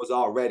because I was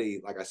already,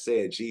 like I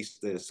said,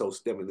 G-Ster and So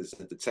Stimulus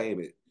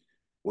Entertainment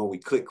when we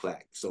click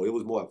clack. So it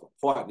was more of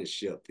a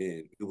partnership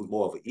and it was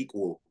more of an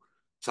equal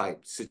type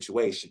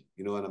situation.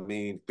 You know what I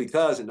mean?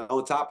 Because and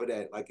on top of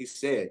that, like he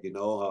said,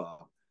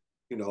 he'll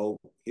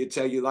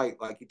tell you like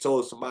he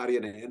told somebody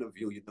in an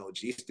interview,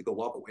 G-Ster could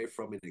walk away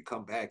from it and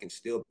come back and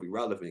still be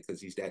relevant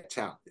because he's that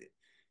talented.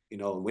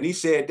 And when he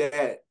said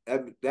that,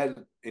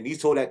 and he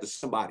told that to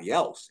somebody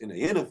else in the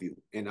interview,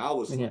 and I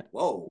was yeah, like,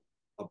 whoa,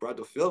 a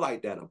brother feel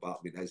like that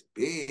about me. That's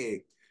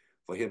big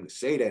for him to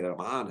say that. I'm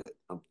honored.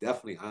 I'm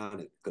definitely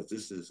honored because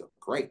this is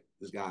great.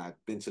 This guy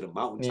been to the yeah,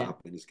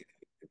 mountaintop and is getting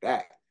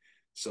back.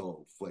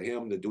 So for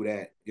him to do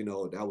that,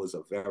 that was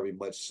a very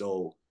much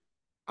so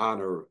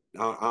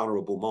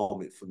honorable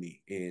moment for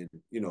me. And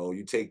you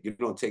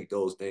don't take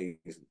those things,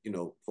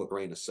 for a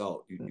grain of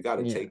salt. You got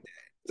to yeah, take that.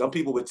 Some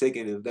people would take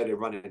it and let it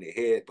run in their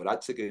head, but I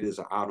took it as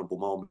an honorable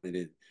moment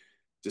and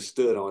just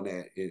stood on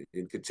that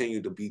and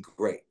continued to be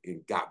great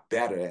and got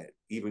better at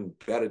even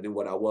better than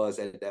what I was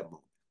at that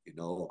moment.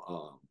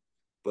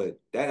 But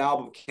that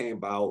album came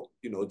about,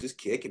 just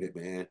kicking it,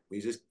 man. We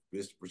just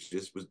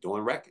was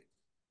doing records,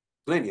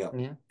 plenty of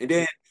them. yeah. And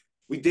then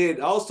we did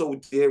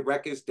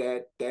records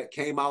that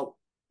came out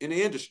in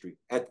the industry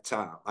at the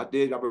time. I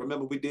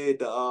remember we did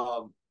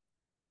the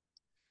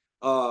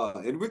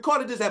and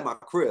recorded this at my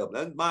crib.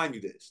 Let mind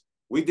you this.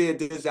 We did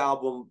this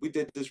album, we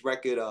did this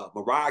record,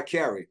 Mariah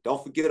Carey,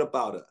 Don't Forget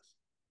About Us.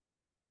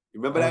 You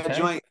remember that Okay,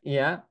 joint?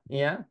 yeah,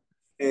 yeah.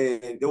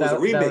 And there was a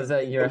That remix. was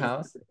at your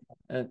house.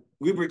 Uh,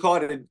 We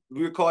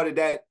recorded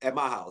that at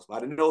my house. I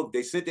didn't know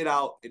they sent it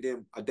out, and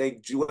then I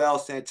think Joel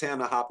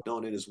Santana hopped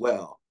on it as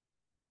well.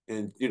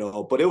 And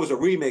but it was a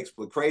remix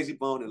with Crazy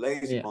Bone and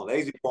Lazy yeah, Bone.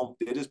 Lazy Bone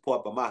did his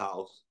part by my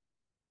house,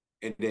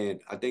 And then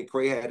I think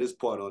Cray had his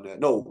part on that.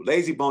 No,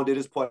 Lazy Bone did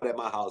his part at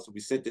my house. We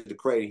sent it to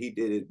Cray. He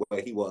did it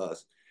where he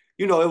was.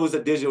 You know, it was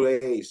a digital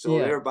age, so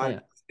Yeah, everybody yeah,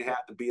 didn't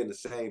have to be in the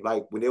same.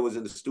 Like when they was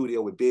in the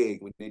studio with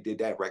Big, when they did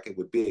that record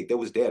with Big, they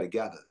was there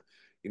together.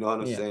 You know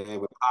what I'm yeah, saying?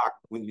 With Pac,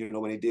 when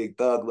when they did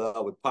Thug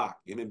Love with Pac,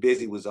 him and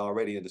Busy was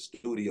already in the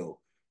studio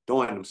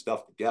doing them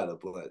stuff together.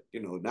 But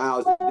now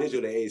it's a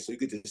digital age, so you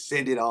could just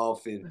send it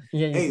off and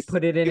yeah. You hey,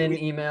 put it in give an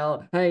me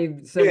email. Hey,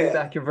 send me yeah.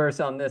 back your verse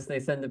on this. They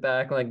send it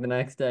back like the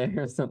next day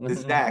or something.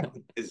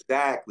 Exactly,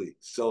 exactly.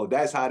 So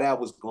that's how that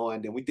was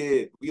going. Then we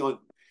did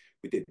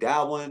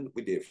that one.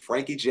 We did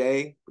Frankie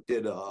J. We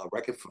did a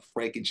record for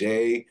Frankie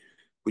J.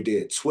 We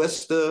did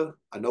Twister.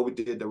 I know we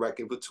did the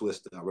record for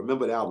Twister. I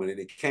remember that one, and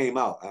it came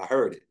out. I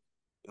heard it.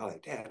 I was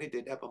like, damn, they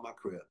did that by my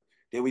crib.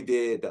 Then we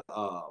did the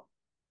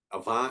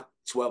Avant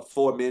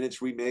 4 minutes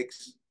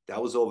remix.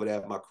 That was over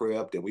there at my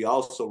crib. Then we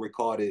also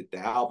recorded the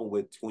album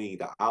between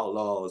the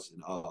Outlaws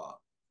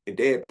and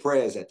Dead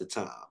Prez at the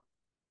time.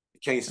 You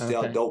can't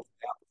sell Okay. dope.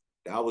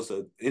 That was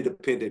an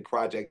independent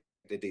project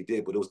that they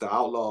did, but it was the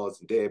Outlaws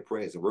and Dead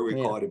Prez, and we Yeah.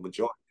 recorded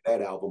majority of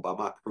that album by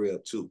my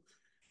crib too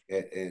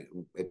at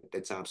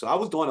that time. So I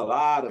was doing a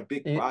lot of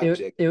big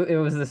projects. It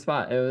was the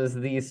spot. It was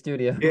the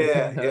studio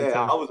Yeah, yeah.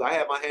 to I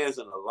had my hands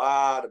on a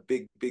lot of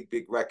big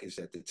records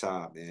at the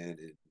time, man.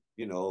 And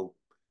you know,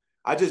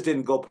 I just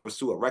didn't go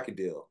pursue a record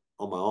deal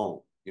on my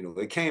own.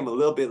 It came a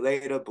little bit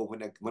later, but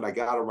when I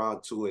got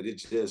around to it,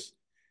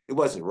 it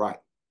wasn't right.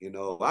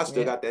 I still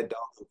yeah. got that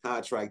dog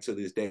contract to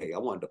this day. I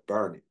wanted to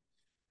burn it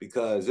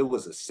because it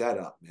was a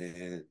setup,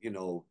 man.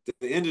 The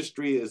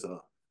industry is a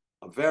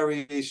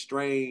very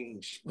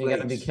strange You got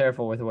to be place.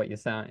 careful with what you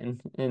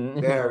sign,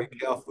 and Very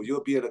careful.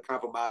 You'll be in a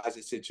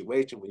compromising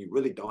situation when you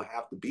really don't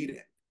have to be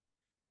there.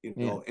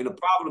 yeah, And the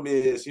problem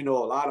is, a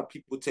lot of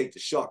people take the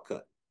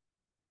shortcut.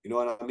 You know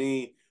what I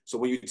mean? So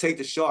when you take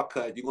the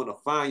shortcut, you're going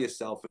to find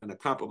yourself in a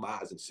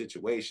compromising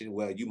situation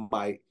where you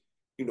might,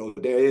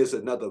 there is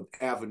another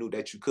avenue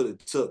that you could have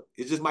took.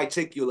 It just might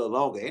take you a little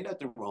longer. Ain't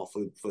nothing wrong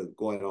for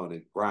going on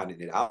and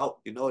grinding it out.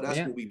 That's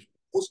yeah, what we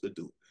supposed to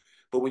do.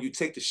 But when you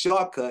take the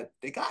shortcut,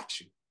 they got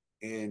you,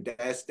 and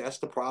that's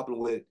the problem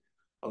with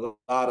a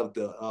lot of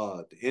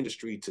the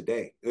industry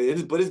today. But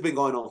it's been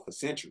going on for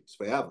centuries,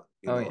 forever.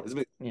 oh yeah, It's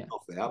been yeah. going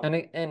on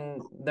forever.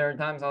 And there are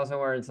times also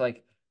where it's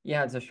like,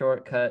 yeah, it's a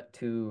shortcut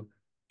to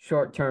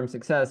short-term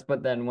success,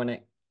 but then when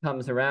it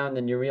comes around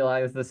and you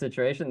realize the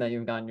situation that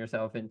you've gotten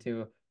yourself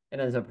into, it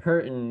ends up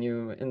hurting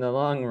you in the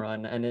long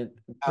run, and it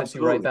puts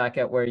you right Absolutely. back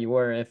at where you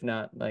were, if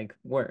not like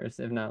worse,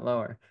 if not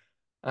lower.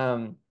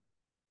 Um,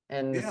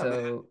 and Yeah, man.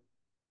 so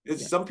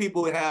It's yeah, some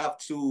people have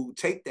to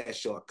take that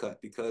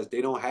shortcut because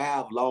they don't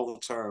have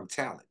long-term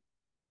talent.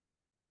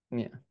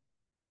 yeah,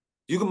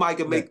 Might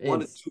can there make one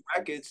or it's two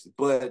records,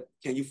 but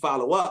can you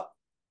follow up?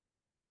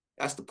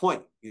 That's the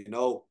point.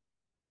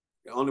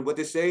 Only what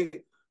they say,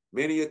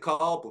 many are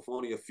called, but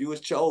only a few is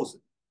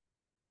chosen.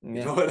 You know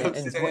yeah, what I'm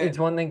and saying? it's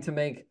one thing to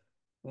make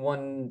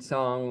one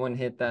song, one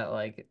hit that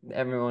like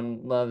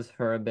everyone loves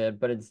for a bit,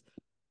 but it's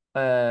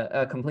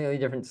a completely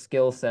different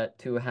skill set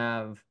to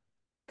have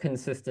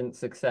consistent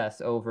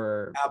success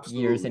over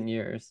years Absolutely. and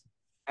years.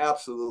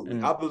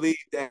 Absolutely. I And believe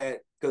that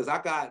because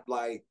I got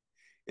like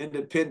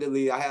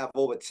independently, I have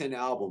over 10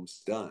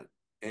 albums done.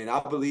 And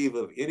I believe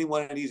if any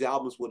one of these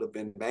albums would have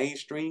been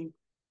mainstream,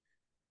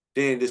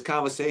 then this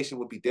conversation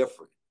would be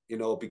different,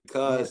 yeah,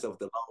 because of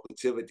the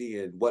longevity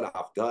and what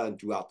I've done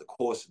throughout the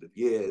course of the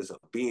years of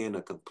being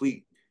a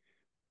complete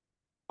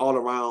all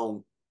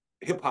around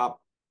hip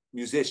hop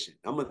musician.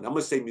 I'm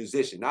gonna say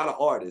musician, not an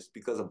artist,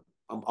 because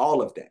I'm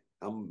all of that.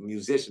 I'm a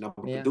musician. I'm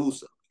a yeah,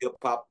 producer, hip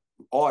hop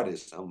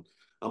artist. I'm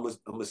a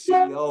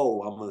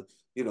CEO.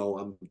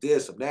 I'm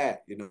this, I'm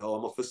that. I'm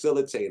a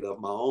facilitator of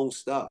my own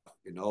stuff.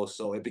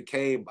 So I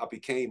became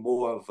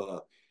more of a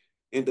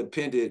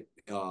independent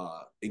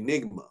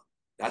enigma.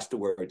 That's the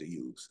word to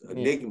use. yeah.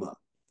 Enigma.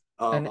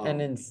 And Um,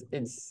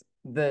 it's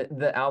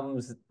the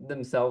albums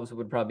themselves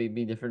would probably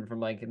be different from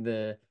like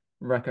the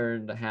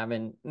record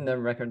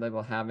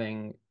label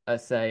having a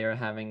say or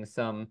having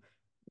some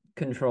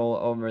control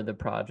over the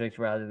project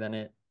rather than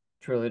it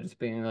truly just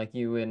being like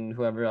you and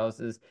whoever else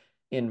is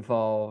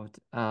involved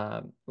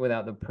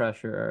without the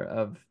pressure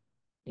of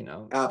you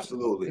know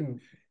absolutely.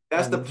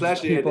 That's the and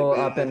pleasure in it, people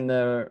up man. in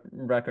the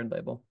record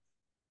label.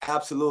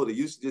 Absolutely.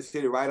 You just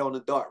hit it right on the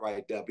dot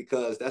right there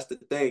because that's the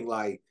thing.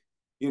 Like,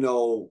 you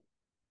know,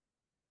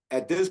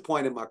 at this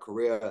point in my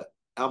career,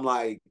 I'm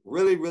like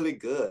really, really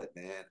good,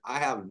 man. I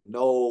have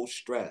no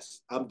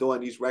stress. I'm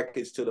doing these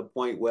records to the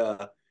point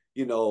where,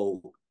 you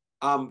know,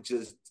 I'm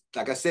just,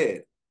 like I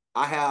said,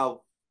 I have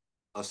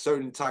a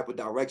certain type of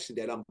direction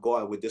that I'm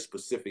going with this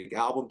specific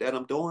album that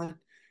I'm doing.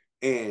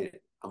 And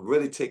I'm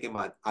really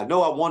I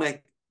know I want to,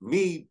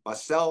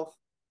 myself,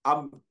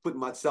 I'm putting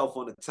myself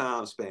on a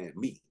time span,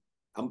 me.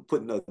 I'm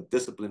putting a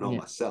discipline on Yeah,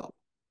 myself.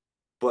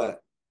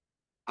 But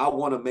I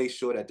want to make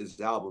sure that this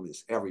album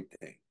is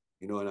everything.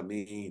 You know what I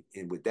mean?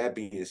 And with that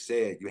being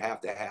said, you have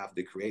to have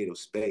the creative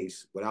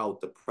space without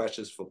the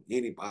pressures from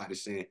anybody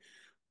saying,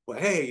 Well,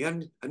 hey,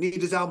 I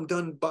need this album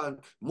done by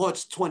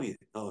March 20th,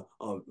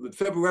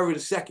 February the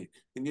 2nd.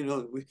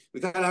 And, we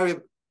got to hurry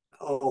up.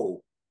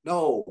 Oh,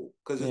 no,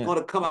 because it's Yeah. going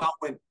to come out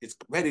when it's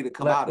ready to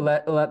come out of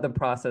me. Let the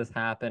process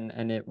happen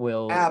and it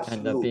will end up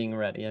Absolutely. being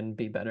ready and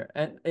be better.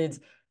 And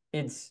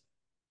it's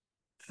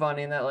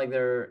funny that like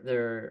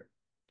they're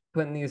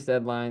putting these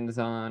deadlines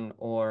on,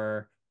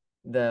 or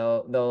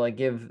they'll like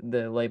give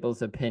the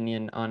label's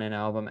opinion on an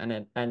album and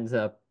it ends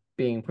up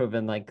being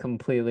proven like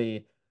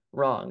completely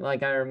wrong.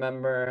 Like I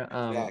remember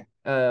Exactly.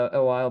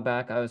 a while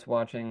back I was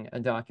watching a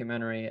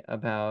documentary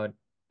about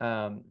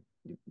um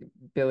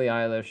Billie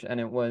Eilish, and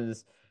it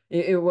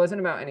wasn't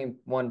about any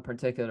one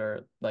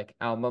particular like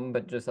album,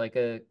 but just like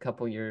a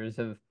couple years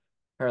of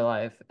her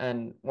life.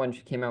 And when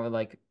she came out with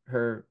like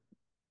her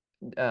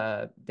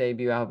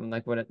debut album,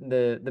 like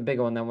the big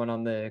one that went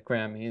on the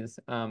Grammys,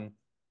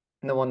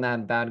 the one that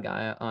had Bad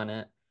Guy on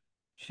it,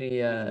 she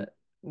Mhm.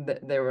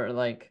 they were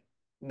like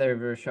they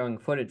were showing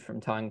footage from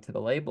talking to the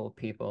label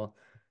people,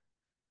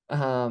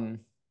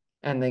 um,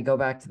 and they go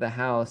back to the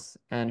house,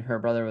 and her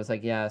brother was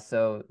like, "Yeah,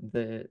 so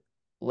the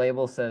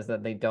label says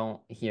that they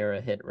don't hear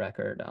a hit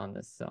record on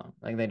this song.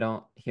 Like they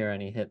don't hear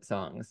any hit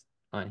songs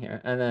on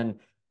here." And then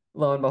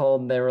lo and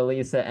behold, they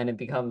release it, and it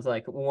becomes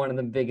like one of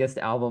the biggest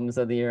albums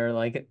of the year,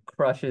 like it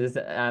crushes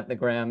at the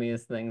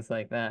Grammys, things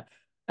like that.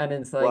 And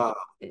it's Wow.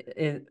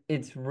 like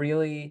it's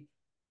really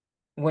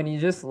when you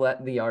just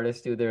let the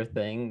artist do their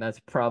thing, that's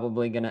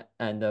probably gonna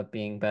end up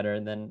being better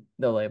than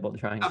the label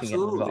trying to get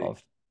Absolutely.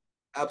 involved.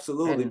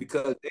 Absolutely, And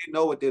because they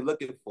know what they're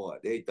looking for.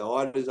 The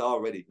artists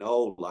already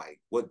know like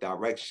what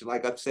direction.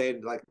 Like I'm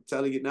saying, like I'm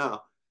telling you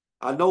now,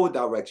 I know what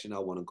direction I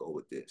want to go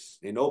with this,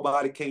 and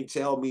nobody can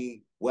tell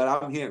me what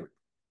I'm hearing.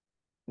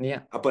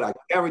 yeah. But I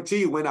guarantee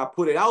you, when I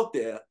put it out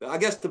there, I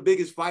guess the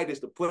biggest fight is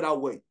to put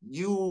out what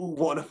you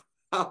want to put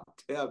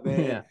out there, man,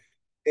 Yeah.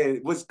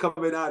 and what's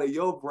coming out of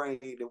your brain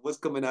and what's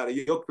coming out of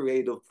your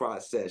creative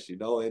process,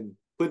 and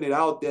putting it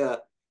out there,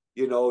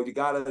 you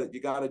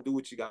gotta do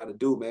what you gotta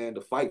do, man,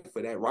 to fight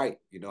for that right.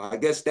 I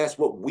guess that's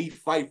what we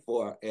fight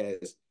for,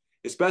 as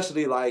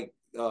especially like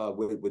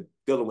with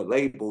dealing with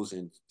labels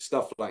and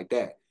stuff like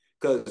that.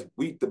 Because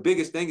the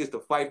biggest thing is to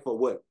fight for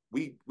what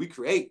we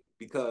create,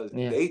 because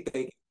Yeah. they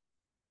think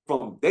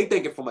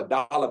it from a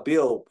dollar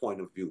bill point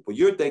of view, but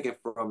you're thinking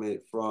from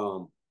it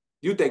for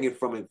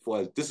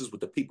this is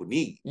what the people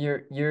need. You're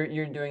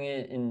doing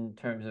it in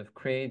terms of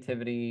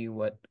creativity,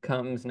 what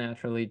comes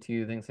naturally to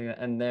you, things like that.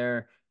 And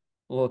they're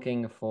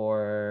looking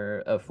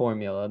for a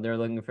formula. They're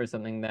looking for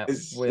something that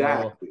will,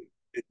 Exactly.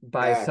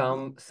 by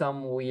Exactly.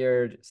 some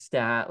weird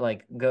stat,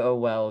 like go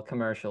well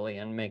commercially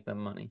and make them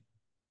money.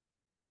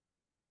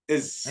 And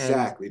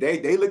Exactly.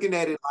 They looking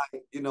at it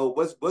like,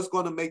 what's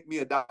going to make me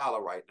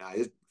 $1 right now?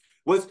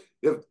 What's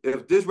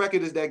if this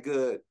record is that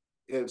good,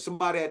 if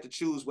somebody had to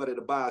choose whether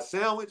to buy a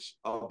sandwich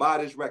or buy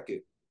this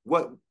record,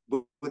 what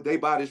would they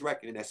buy this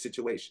record in that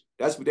situation?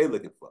 That's what they're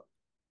looking for.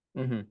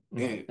 And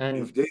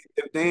if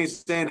and they ain't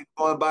saying they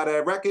going to buy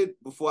that record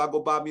before I go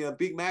buy me a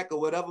Big Mac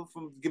or whatever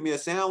from give me a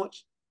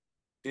sandwich,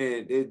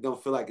 and they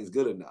don't feel like it's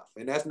good enough.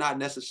 And that's not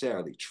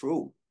necessarily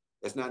true.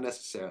 That's not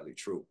necessarily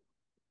true,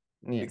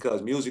 yeah.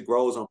 because music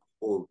grows on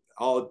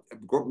all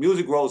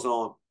music grows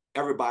on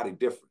everybody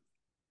different.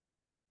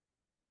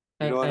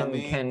 You know what I And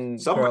mean? can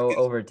Some grow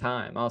records over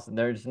time. Also,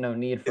 there's no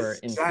need for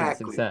instant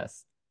exactly,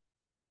 success.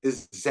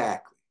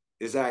 exactly,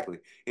 exactly.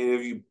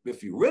 And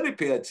if you really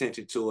pay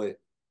attention to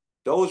it,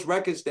 those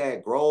records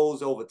that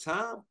grows over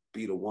time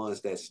be the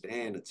ones that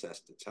stand the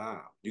test of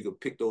time. You can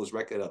pick those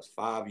records up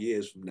 5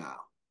 years from now,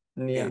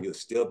 Yeah. and you'll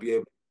still be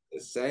able the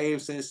same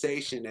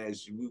sensation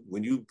as you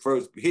when you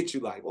first hit you,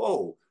 like,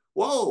 whoa,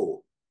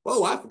 whoa,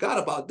 whoa, I forgot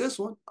about this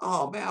one.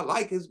 Oh man, I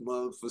like his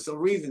mom. For some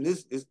reason,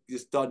 this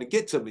is starting to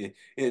get to me.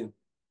 And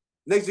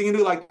next thing you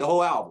do, like the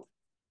whole album.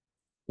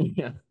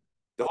 Yeah.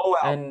 The whole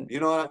album. And You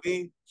know what I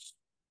mean?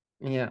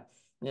 yeah,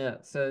 yeah.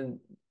 So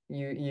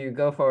you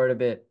go forward a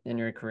bit in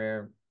your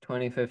career.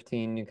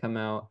 2015, you come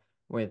out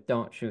with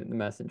 "Don't Shoot the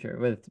Messenger"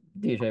 with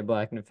DJ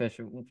Black and Fish.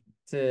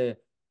 To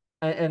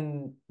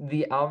and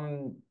the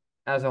album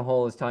as a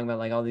whole is talking about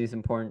like all these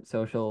important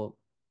social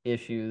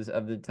issues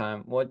of the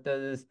time. What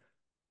does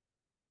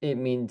it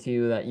mean to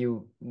you that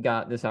you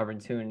got this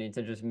opportunity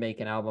to just make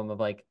an album of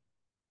like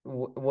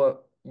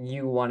what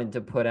you wanted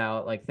to put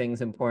out, like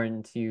things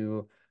important to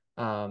you,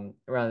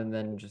 rather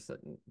than just like,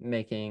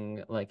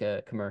 making like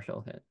a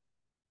commercial hit.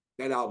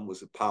 That album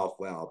was a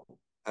powerful album.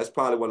 That's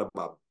probably one of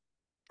my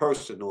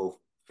personal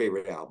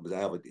favorite albums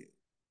I ever did.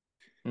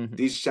 Hmm.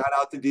 These shout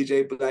out to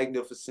DJ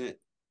Magnificent.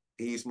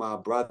 He's my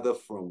brother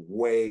from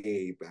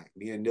way back.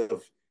 Me and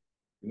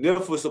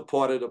Nif was a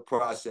part of the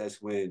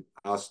process when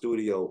I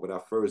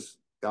first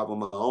got with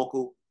my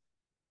uncle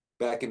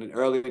back in the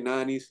early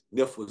 90s.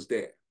 Nif was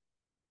there.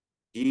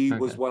 He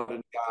was Okay. one of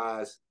the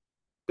guys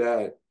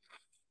that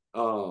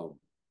um,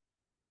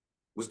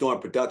 was doing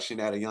production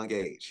at a young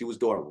age. He was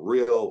doing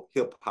real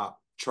hip hop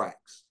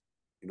tracks.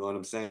 You know what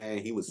I'm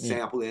saying? He was Yeah.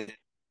 sampling.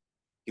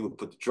 He would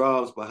put the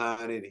drums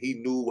behind it. He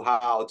knew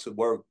how to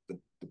work the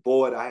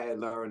board I had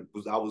learned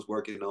I was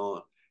working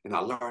on, and I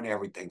learned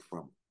everything from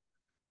him.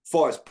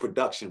 far as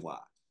production wise,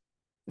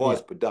 far Yeah.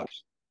 as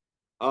production.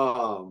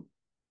 Um,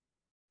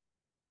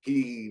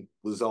 he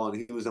was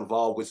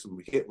involved with some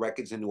hit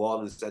records in New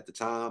Orleans at the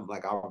time.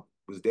 Like I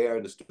was there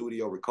in the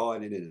studio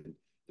recording it, and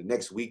the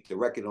next week the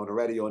record on the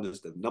radio and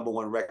it's the number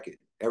one record.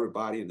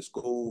 Everybody in the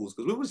schools,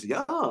 because we was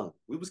young,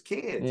 we was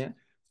kids. Yeah.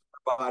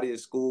 Everybody in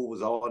school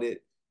was on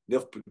it.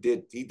 Nif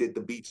did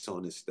the beats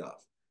on this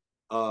stuff.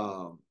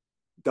 Um,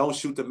 Don't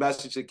Shoot the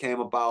Messenger came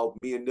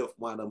about. Me and Nif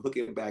wound up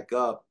hooking back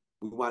up.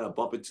 We wound up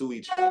bumping to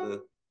each other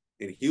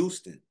in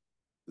Houston.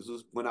 This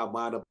was when I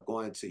wound up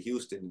going to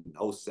Houston in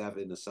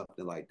 '07 or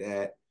something like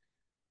that.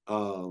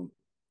 Um,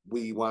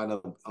 we wound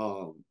up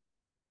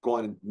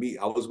going to meet.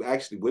 I was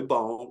actually with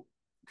Bone.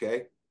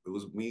 Okay. It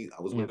was me.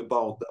 I was Yeah. with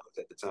Bone Thugs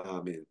at the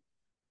time. And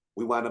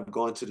we wound up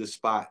going to the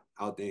spot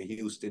out there in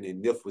Houston,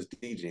 and Nif was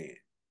DJing.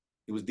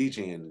 He was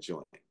DJing the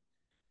joint.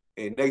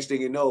 And next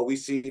thing you know, we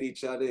see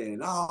each other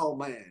and oh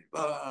man,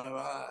 blah, blah,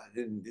 blah.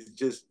 And it's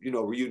just,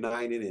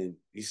 reuniting, and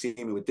he seen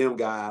me with them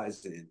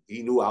guys and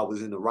he knew I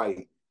was in the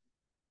right,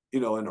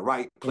 in the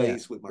right Yeah.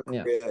 place with my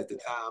Yeah. career at the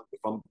time. If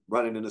I'm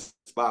running in a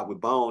spot with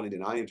Bone, and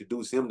then I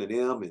introduce him to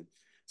them. And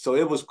so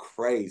it was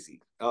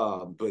crazy.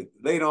 But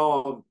later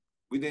on,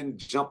 we didn't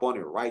jump on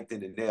it right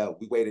then and there.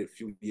 We waited a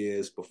few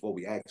years before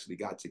we actually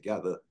got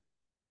together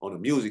on the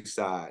music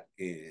side.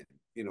 And,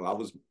 I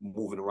was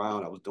moving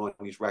around, I was doing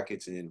these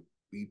records, and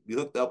we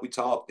hooked up, we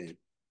talked, and,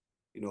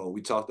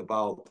 we talked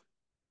about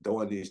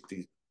doing these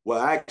well,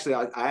 actually,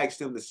 I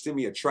asked him to send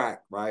me a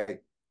track, right?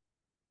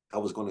 I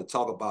was going to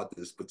talk about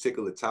this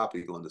particular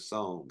topic on the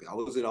song. I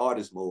was in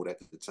artist mode at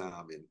the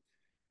time, and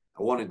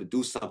I wanted to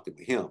do something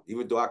with him,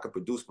 even though I could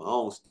produce my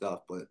own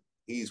stuff, but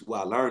he's who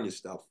I learned this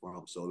stuff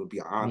from. So it'll be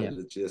an honor Yeah.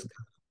 to just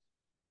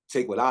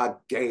take what I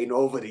gained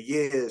over the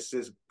years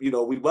since, we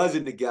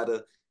wasn't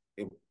together,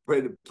 and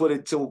put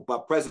it to my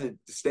present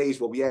stage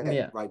where we at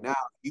Yeah. right now.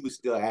 He was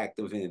still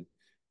active, and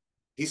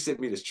he sent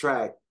me this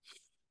track,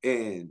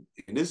 and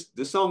this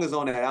song is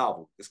on that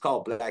album. It's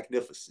called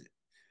Blacknificent.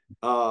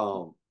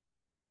 Um,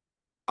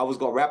 I was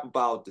gonna rap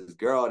about this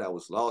girl that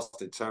was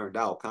lost and turned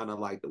out, kind of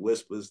like the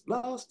Whispers,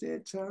 lost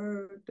and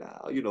turned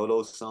out,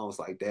 those songs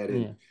like that.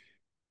 And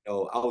Yeah.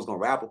 I was gonna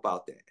rap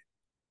about that.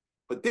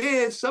 But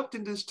then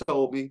something just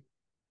told me,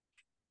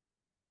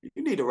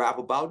 you need to rap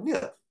about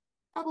Nip.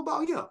 Rap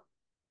about him.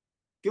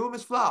 Give him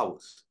his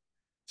flowers.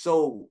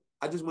 So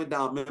I just went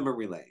down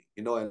memory lane,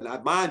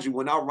 and mind you,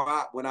 when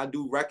I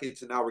do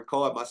records and I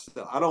record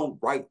myself, I don't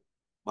write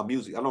my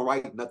music. I don't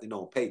write nothing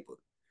on paper.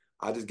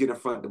 I just get in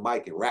front of the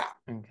mic and rap.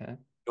 Okay.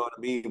 You know what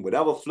I mean?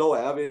 Whatever flow,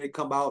 however it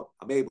come out,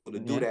 I'm able to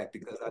do Yeah. that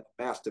because I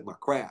mastered my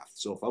craft.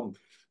 So if I'm,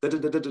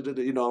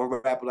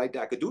 I'm rapping like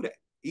that, I could do that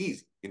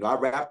easy. I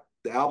rap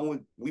the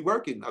album we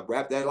working. I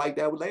rap that like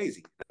that with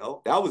Lazy.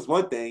 That was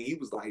one thing. He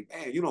was like,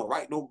 man, you don't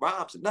write no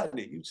rhymes or nothing,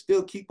 and you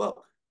still keep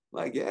up.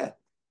 Like, yeah,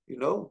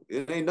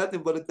 it ain't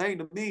nothing but a thing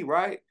to me,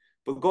 right?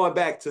 But going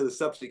back to the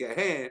subject at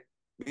hand,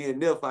 me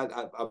and Nif,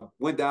 I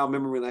went down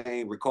memory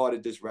lane,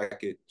 recorded this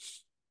record,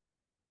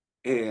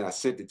 and I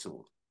sent it to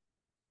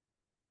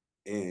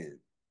him, and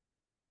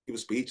he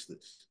was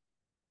speechless.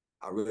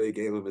 I really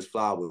gave him his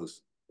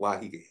flowers while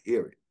he could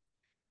hear it.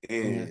 Yeah.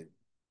 And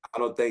I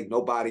don't think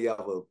nobody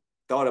ever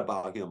thought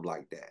about him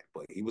like that.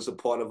 But he was a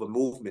part of a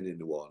movement in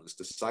New Orleans,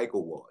 the Psycho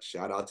Ward.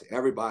 Shout out to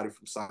everybody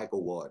from Psycho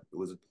Ward.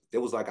 It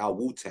was like our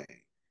Wu-Tang.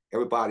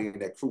 Everybody in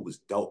that crew was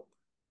dope.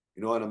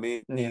 You know what I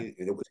mean? Yeah. And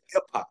it was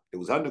hip hop. It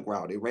was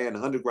underground. They ran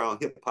the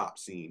underground hip hop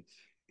scene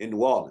in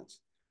New Orleans.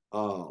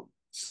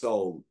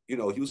 So he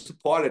was a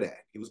part of that.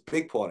 He was a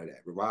big part of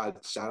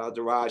that. Shout out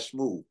to Raj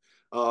Smooth.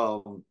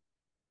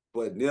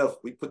 But Nif,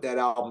 we put that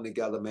album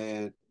together,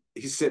 man.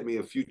 He sent me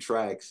a few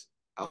tracks.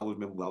 I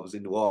remember I was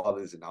in New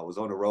Orleans and I was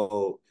on the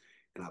road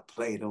and I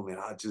played them, and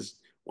I just,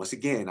 once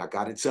again, I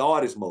got into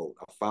artist mode.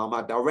 I found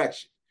my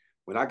direction.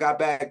 When I got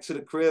back to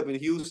the crib in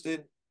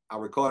Houston, I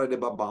recorded it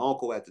by my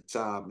uncle at the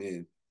time,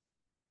 and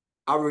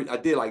I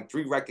did like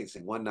 3 records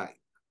in one night,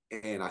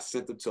 and I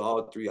sent them to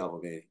all 3 of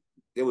them, and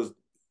it was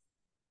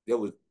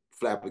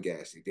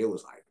flabbergasting. It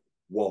was like,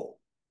 whoa,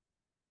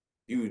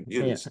 you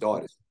Yeah. just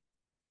started.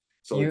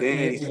 So You then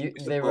you he sent you me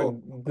some they were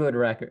more. good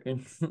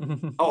records.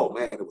 Oh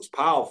man, it was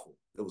powerful.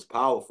 It was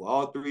powerful,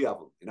 all 3 of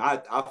them. And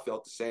I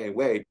felt the same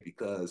way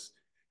because,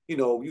 you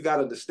got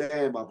to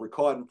understand my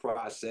recording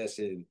process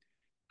and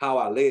how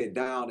I lay it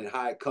down and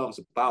how it comes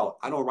about.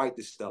 I don't write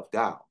this stuff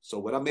down. So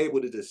when I'm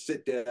able to just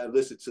sit there and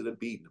listen to the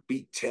beat, and the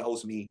beat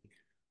tells me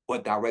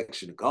what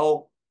direction to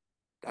go,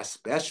 that's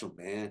special,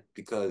 man,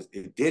 because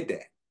it did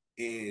that.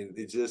 And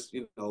it just,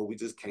 we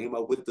just came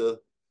up with the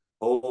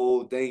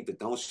whole thing, the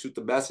Don't Shoot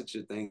the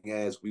Messenger thing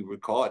as we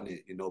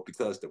recording it,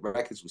 because the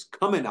records was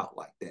coming out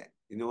like that.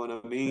 You know what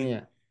I mean?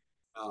 Yeah.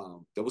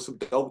 There was some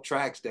dope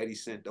tracks that he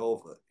sent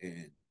over,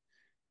 and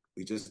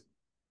we just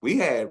we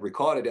had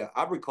recorded that.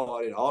 I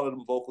recorded all of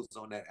them vocals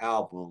on that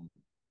album,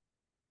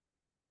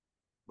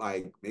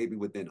 like maybe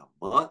within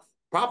a month,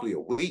 probably a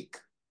week,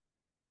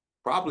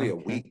 probably a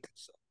Okay. week.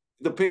 So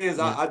it depends.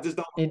 Yeah. I just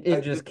don't It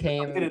like just just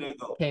a minute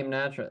ago. came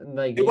natural.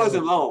 Like It it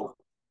wasn't was long.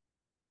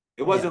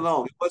 It Yeah. wasn't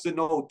long. It wasn't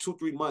no 2,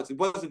 3 months. It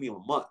wasn't even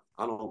a month.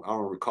 I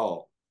don't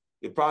recall.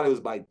 It probably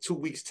was like 2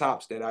 weeks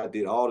tops that I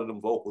did all of them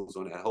vocals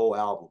on that whole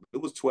album. It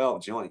was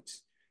 12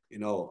 joints, you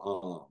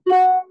know.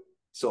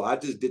 So I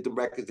just did the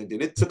records, and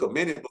then it took a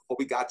minute before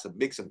we got to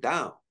mix them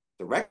down.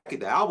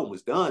 The album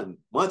was done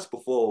months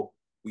before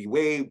we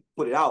way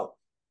put it out.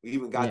 We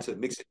even got Yeah. to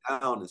mix it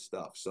down and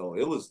stuff. So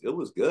it was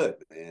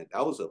good, man.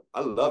 I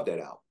love that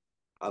album.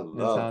 I That's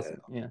love that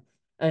awesome. album. Yeah.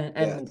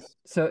 And Yes.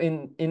 so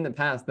in the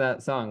past,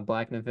 that song,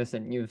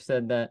 Blacknificent, you've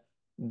said that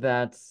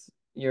that's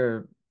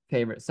your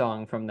favorite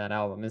song from that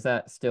album. Is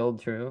that still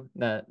true?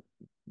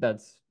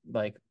 That's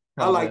like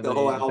I like the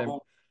probably whole your favorite? album.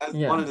 That's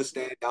one Yeah. of the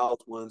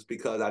standout ones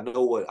because I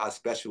know how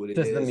special it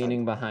Just the is.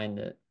 meaning behind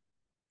it.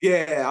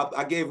 Yeah,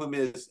 I gave him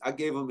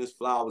his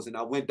flowers, and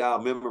I went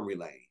down memory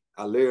lane.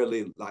 I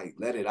literally like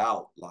let it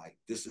out. Like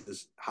this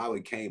is how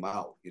it came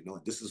out.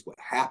 This is what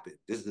happened.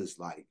 This is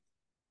like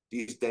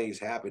these things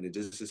happen, and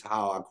this is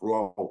how I grew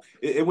on.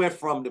 It went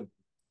from the,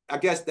 I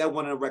guess that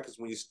one of the records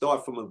when you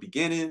start from a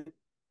beginning,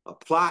 a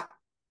plot,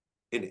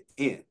 and an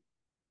end.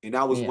 And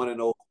that was Yeah. one of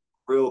those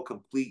real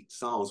complete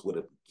songs with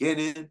a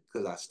beginning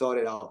because I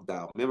started out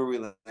down memory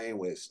lane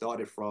where it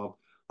started from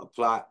a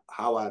plot,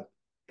 how I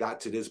got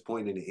to this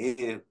point in the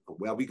end,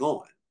 where we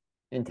going.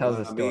 It You know tells a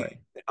what I mean? story.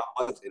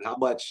 And how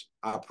much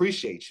I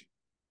appreciate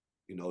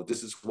you.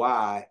 This is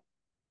why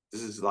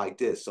this is like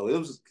this. So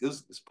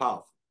it's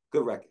powerful.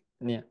 Good record.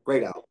 Yeah.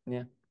 Great album.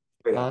 Yeah.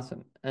 Great album.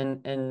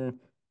 Awesome. And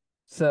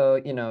so,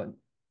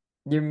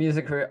 your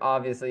music career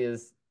obviously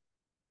is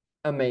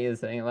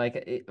amazing. Like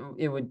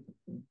it would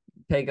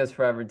take us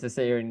forever to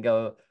sit here and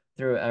go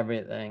through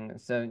everything.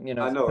 So, I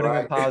know, putting a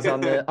right? pause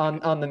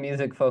on the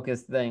music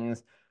focused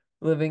things,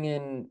 living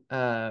in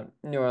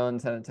New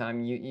Orleans at a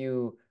time,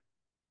 you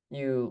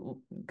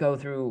go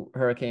through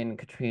Hurricane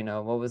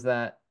Katrina. What was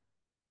that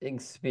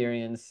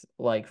experience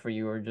like for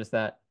you, or just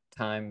that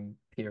time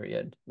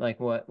period? Like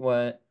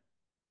what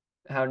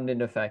how did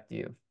it affect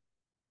you?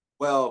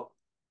 Well,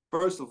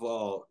 first of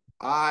all,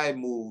 I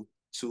moved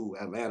to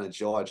Atlanta,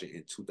 Georgia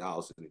in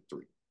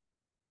 2003.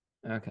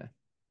 Okay.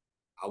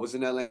 I was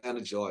in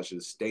Atlanta, Georgia,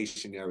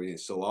 stationary, and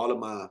so all of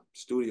my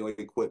studio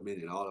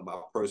equipment and all of my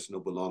personal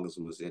belongings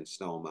was in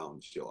Stone Mountain,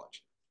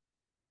 Georgia.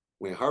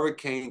 When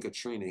Hurricane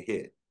Katrina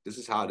hit, this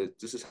is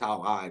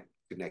how I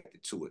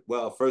connected to it.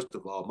 Well, first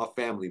of all, my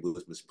family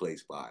was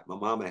misplaced by it. My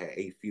mama had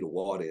 8 feet of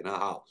water in her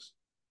house,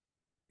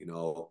 you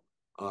know,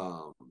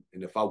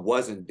 and if I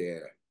wasn't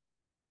there,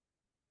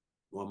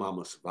 my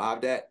mama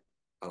survived that.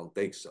 I don't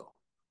think so.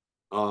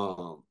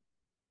 Um,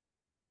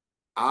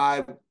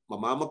 I my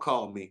mama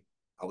called me.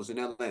 I was in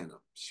Atlanta.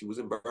 She was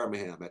in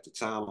Birmingham at the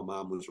time. My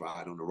mom was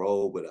riding on the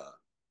road with a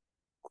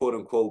quote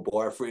unquote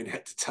boyfriend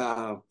at the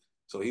time.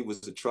 So he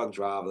was a truck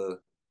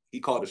driver. He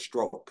caught a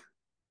stroke.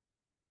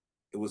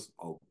 It was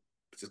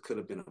this could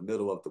have been the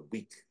middle of the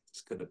week.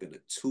 This could have been a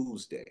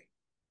Tuesday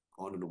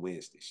on a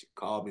Wednesday. She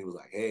called me, was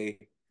like, hey,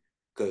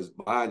 because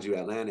mind you,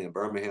 Atlanta and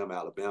Birmingham,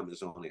 Alabama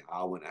is only an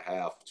hour and a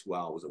half, 2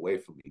 hours away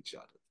from each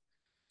other.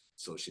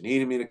 So she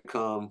needed me to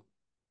come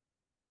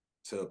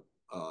to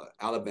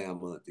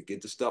Alabama to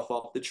get the stuff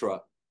off the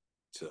truck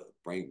to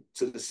bring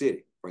to the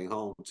city, bring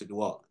home to New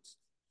Orleans.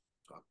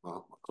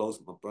 So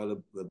my brother,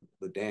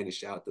 the Danny,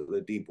 shout out to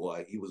the D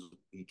boy.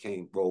 He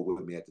came roll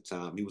with me at the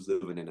time. He was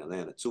living in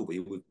Atlanta too, but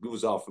we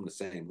was all from the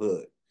same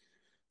hood.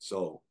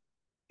 So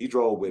he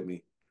drove with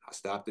me. I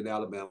stopped in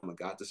Alabama,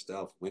 got the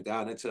stuff, went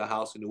down into the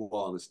house in New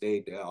Orleans,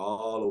 stayed there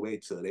all the way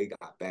till they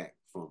got back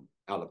from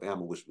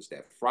Alabama, which was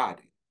that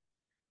Friday.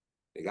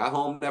 They got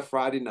home that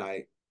Friday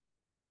night.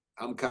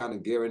 I'm kind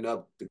of gearing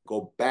up to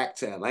go back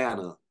to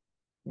Atlanta,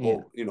 Yeah.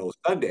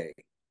 Sunday.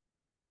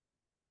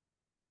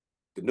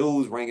 The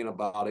news ringing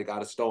about they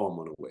got a storm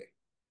on the way.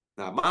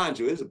 Now, mind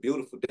you, it's a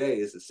beautiful day.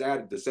 It's the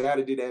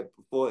Saturday that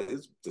before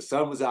the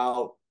sun was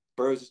out,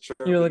 birds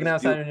You're chirping. looking It's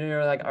outside beautiful. and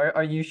you're like,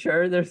 are you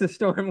sure there's a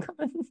storm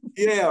coming?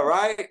 Yeah,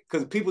 right.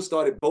 Because people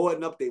started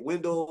boarding up their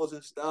windows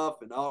and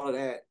stuff and all of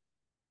that.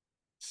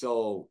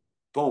 So,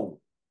 boom.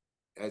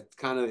 That's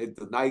kind of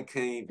the night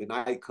came. The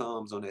night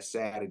comes on that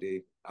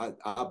Saturday. I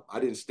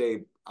didn't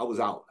stay. I was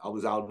out. I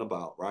was out and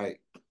about. Right.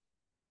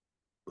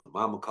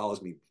 My mama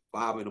calls me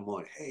 5 in the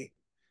morning. Hey,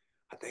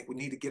 I think we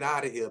need to get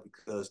out of here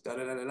because da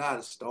da da da da.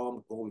 The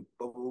storm going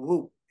boom boom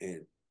boom.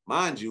 And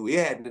mind you, it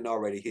hadn't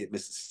already hit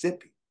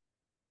Mississippi,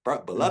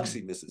 Hmm.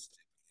 Biloxi, Mississippi.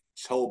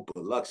 Told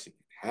Biloxi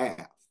in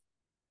half.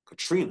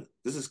 Katrina.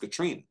 This is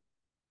Katrina.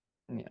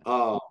 Yeah.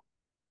 Um,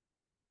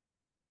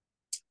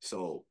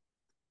 so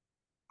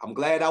I'm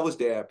glad I was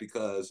there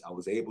because I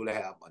was able to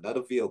have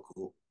another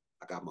vehicle.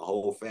 I got my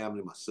whole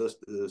family, my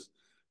sisters,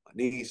 my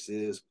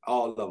nieces,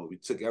 all of them. We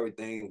took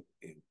everything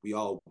and we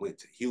all went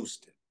to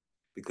Houston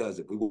because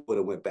if we would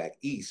have went back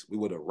east, we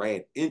would have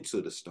ran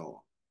into the storm,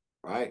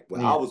 right?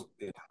 Well, I Yeah. was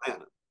in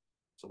Atlanta,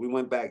 so we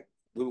went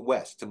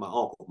west to my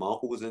uncle. My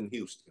uncle was in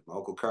Houston, my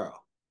uncle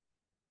Carl,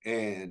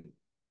 and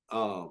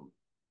um,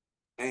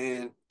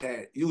 and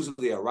that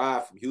usually a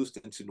ride from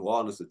Houston to New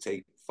Orleans would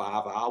take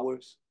 5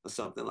 hours or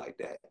something like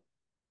that,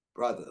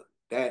 brother.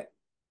 That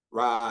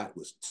ride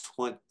was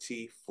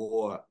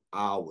 24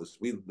 hours.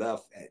 We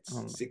left at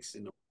Um, 6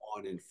 in the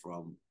morning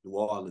from New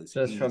Orleans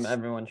just from East.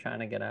 everyone trying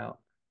to get out.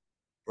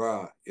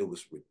 Bruh, it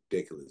was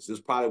ridiculous. It was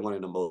probably one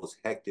of the most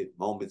hectic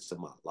moments of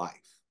my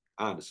life,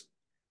 honestly.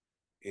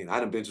 And I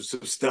done been through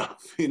some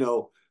stuff,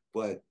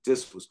 but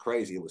this was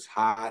crazy. It was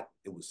hot.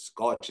 It was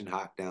scorching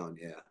hot down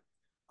there.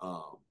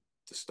 Um,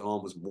 the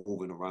storm was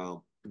moving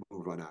around. People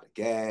would run out of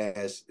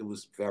gas. It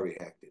was very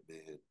hectic,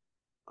 man.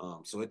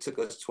 So it took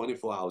us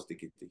 24 hours to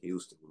get to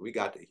Houston. When we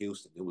got to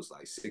Houston, it was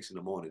like 6 in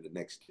the morning the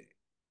next day.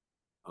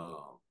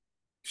 Um,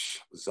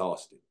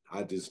 exhausted.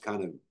 I just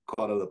kind of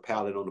caught a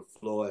pallet on the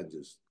floor and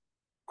just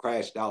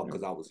crashed out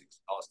because I was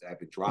exhausted. I've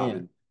been Yeah.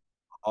 driving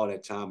all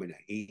that time in the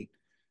heat.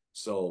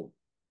 So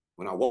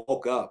when I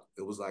woke up,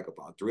 it was like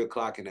about 3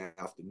 o'clock in the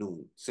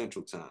afternoon,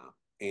 Central Time,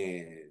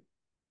 and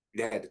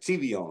they had the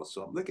TV on.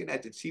 So I'm looking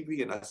at the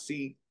TV and I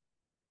see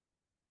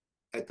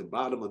at the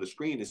bottom of the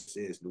screen it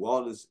says New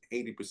Orleans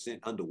 80%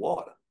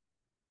 underwater.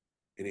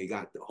 And they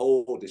got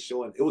the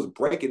show. It was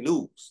breaking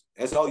news.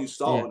 That's all you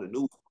saw Yeah. on the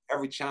news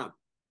every channel,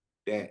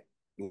 that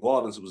New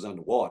Orleans was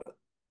underwater.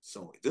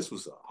 So this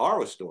was a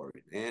horror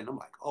story, man. I'm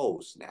like, oh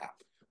snap.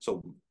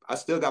 So I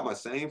still got my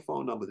same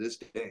phone number this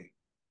day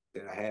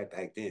that I had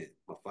back then,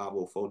 my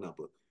 504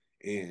 number.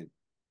 And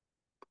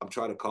I'm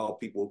trying to call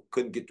people,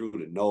 couldn't get through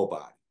to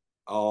nobody.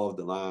 All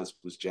the lines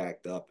was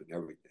jacked up and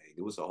everything.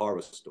 It was a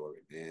horror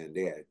story, man.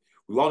 The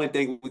only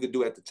thing we could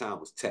do at the time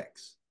was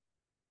text.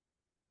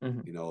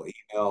 Hmm.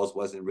 Emails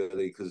wasn't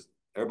really, because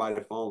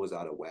everybody's phone was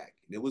out of whack.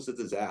 And it was a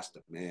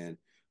disaster, man.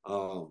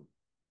 Um,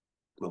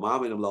 my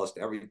mom and them lost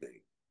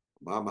everything.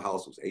 My mama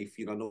house was 8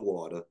 feet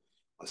underwater.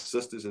 My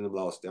sisters and them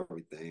lost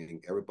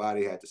everything.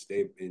 Everybody had to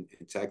stay in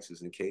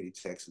Texas, in Katy,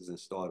 Texas, and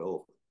start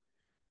over.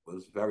 It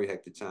was a very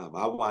hectic time.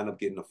 I wound up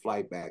getting a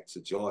flight back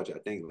to Georgia. I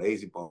think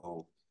Lazy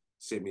Bone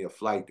sent me a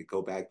flight to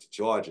go back to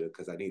Georgia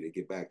because I needed to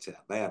get back to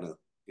Atlanta.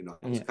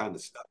 I was Yeah. kind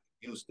of stuck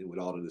in Houston with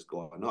all of this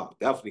going on.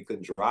 Definitely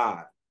couldn't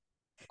drive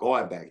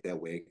going back that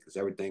way because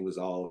everything was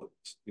all,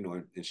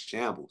 in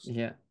shambles.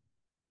 Yeah.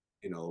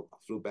 I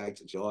flew back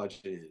to Georgia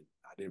and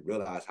I didn't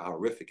realize how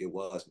horrific it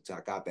was until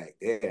I got back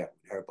there.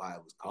 When everybody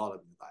was calling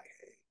me like,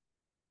 "Hey,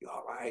 you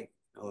all right?"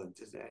 And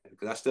just that,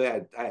 because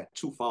I had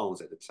two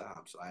phones at the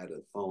time, so I had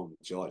a phone in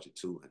Georgia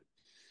too, and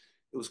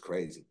it was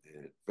crazy,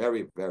 man.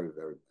 Very, very,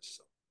 very much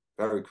so.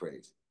 Very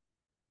crazy.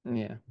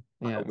 Yeah.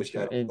 I Yeah, I'm wish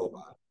sure. that would go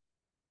by.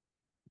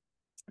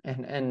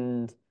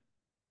 And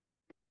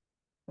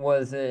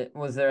was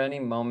there any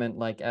moment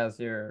like as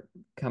you're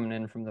coming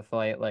in from the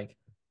flight, like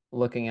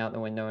looking out the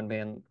window and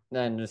being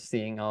and just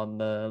seeing all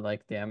the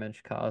like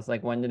damage caused?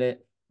 Like when did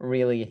it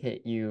really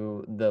hit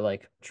you the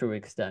like true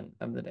extent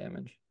of the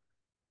damage?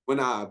 When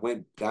I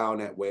went down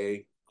that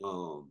way,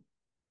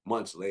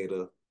 months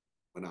later,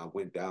 when I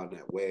went down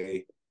that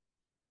way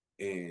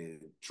and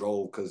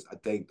drove, because I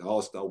think the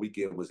All Star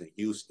weekend was in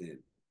Houston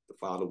the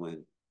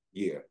following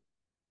year.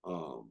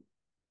 Um,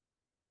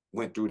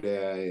 Went through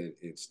there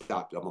and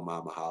stopped at my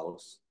mama's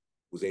house.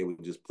 Was able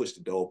to just push the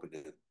door open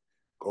and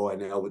go in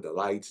there with the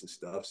lights and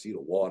stuff, see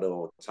the water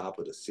on top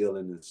of the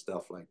ceiling and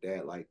stuff like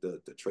that, like the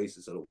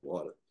traces of the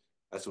water.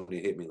 That's when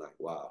it hit me like,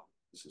 wow,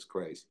 this is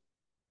crazy.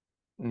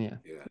 Yeah.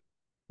 Yeah,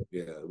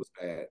 yeah, it was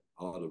bad.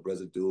 All the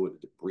residue and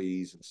the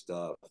debris and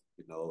stuff,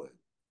 it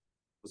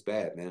was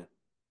bad, man.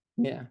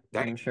 Yeah,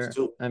 I'm Dangerous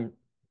sure. too.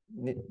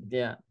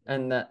 Yeah,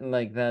 and that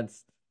like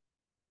that's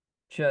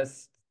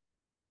just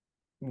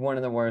one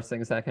of the worst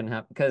things that can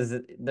happen because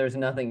there's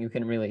nothing you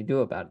can really do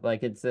about it.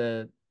 Like it's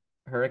a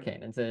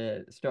hurricane, it's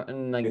a storm,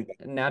 and Yeah, like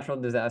natural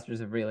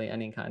disasters of really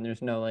any kind.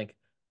 There's no like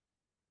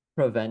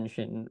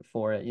prevention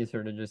for it. You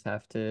sort of just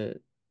have to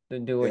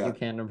do what you yeah.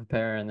 can to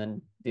prepare and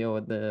then deal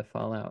with the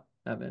fallout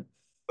of it.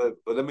 But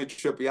let me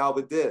trip you out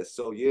with this.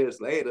 So years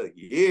later,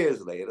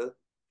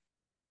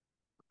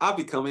 I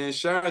become an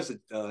insurance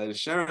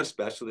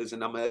specialist,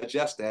 and I'm gonna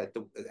adjust that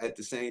at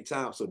the same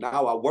time. So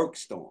now I work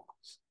storms.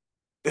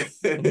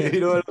 Yeah, You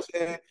know what I'm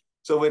saying?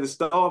 So when the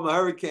storm, a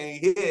hurricane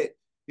hit,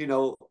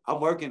 I'm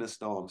working the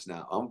storms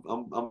now.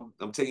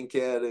 I'm taking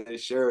care of the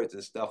insurance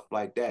and stuff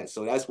like that.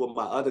 So that's what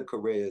my other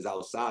career is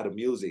outside of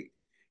music,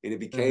 and it hmm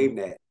became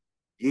that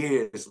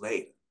years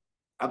later.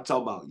 I'm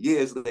talking about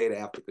years later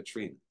after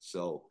Katrina.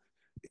 So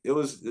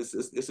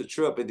it's a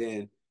trip, and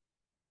then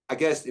I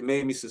guess it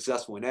made me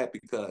successful in that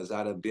because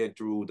I'd have been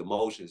through the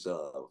motions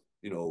of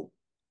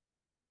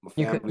my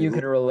family you losing.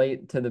 could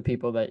relate to the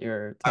people that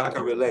you're I can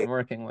talking to and relate.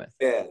 working with.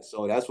 Yeah,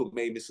 so that's what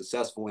made me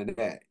successful in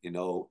that,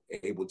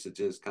 able to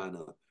just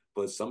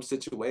but some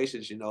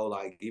situations,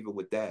 like even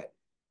with that,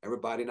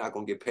 everybody not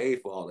gonna get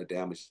paid for all the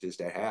damages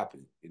that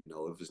happen. If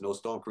there's no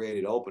storm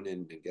created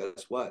opening, then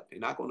guess what? They're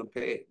not gonna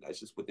pay it. That's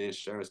just what the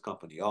insurance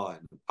company are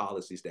and the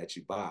policies that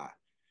you buy.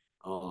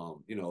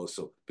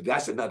 But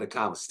that's another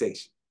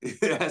conversation.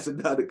 That's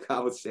another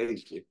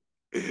conversation.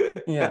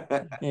 Yeah,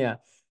 yeah.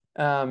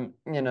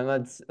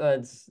 Let's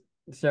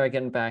start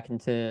getting back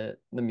into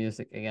the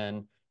music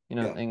again.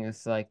 Yeah.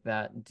 Things like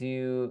that. Do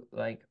you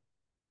like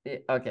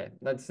okay,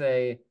 let's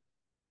say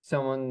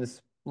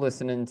someone's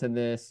listening to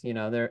this,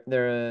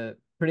 they're a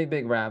pretty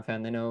big rap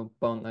fan. They know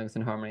Bone Thugs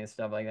and Harmony and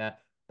stuff like that,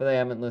 but they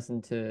haven't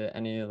listened to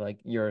any of like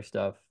your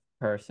stuff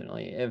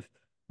personally. If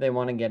they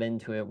want to get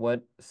into it,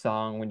 what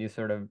song would you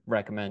sort of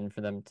recommend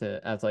for them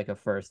to as like a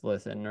first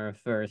listen or a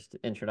first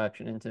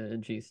introduction into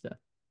G stuff?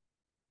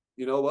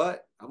 You know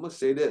what? I'm gonna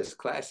say this: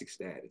 classic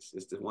status.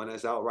 It's the one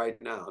that's out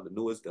right now, the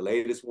newest, the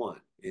latest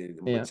one, and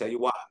I'm gonna Yeah. tell you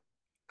why.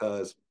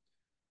 Because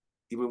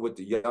even with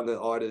the younger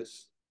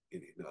artists,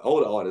 and the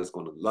older artists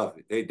gonna love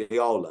it. They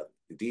all love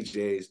it. The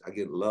DJs, I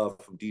get love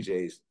from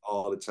DJs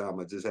all the time.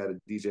 I just had a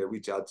DJ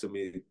reach out to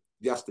me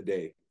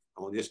yesterday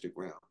on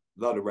Instagram.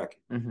 Love the record.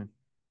 Hmm.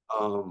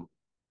 Um,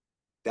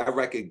 that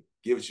record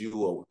gives you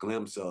a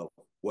glimpse of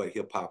what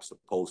hip hop's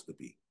supposed to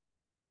be.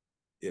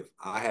 If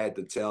I had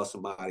to tell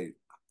somebody,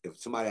 if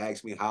somebody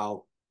asked me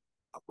how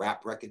a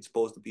rap record's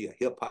supposed to be, a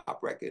hip hop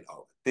record,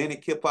 or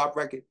authentic hip hop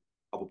record,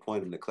 I would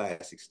point them to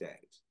classic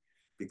status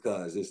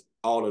because it's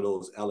all of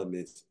those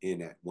elements in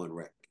that one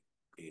record.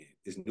 And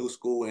it's new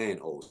school and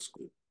old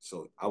school.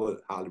 So I would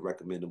highly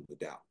recommend them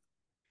without.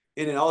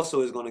 And it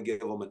also is going to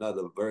give them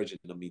another version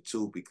of me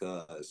too,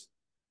 because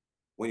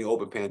when you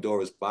open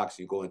Pandora's box,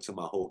 you go into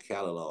my whole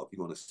catalog,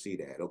 you're going to see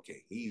that,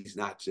 okay, he's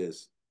not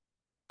just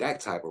that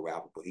type of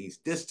rapper, but he's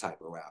this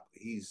type of rapper.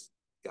 He's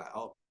got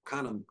all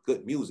kind of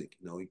good music.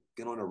 You know, he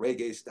get on a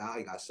reggae style.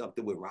 He got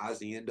something with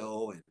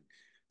Raziendo, and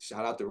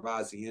shout out to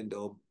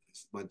Raziendo.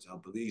 It's my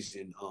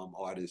Belizean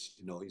artist.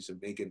 You know, he's a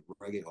making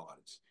reggae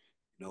artist.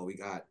 You know, we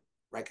got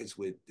records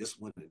with this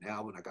one and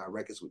that one. I got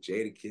records with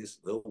Jadakiss,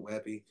 Lil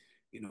Webby.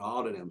 You know,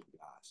 all of them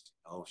guys.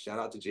 You know, shout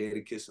out to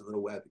Jadakiss and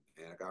Lil Webby.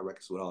 Man, I got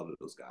records with all of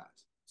those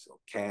guys. So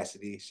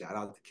Cassidy, shout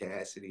out to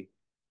Cassidy.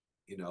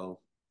 You know,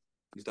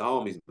 he's the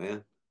homies,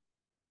 man.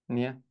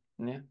 Yeah.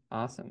 Yeah.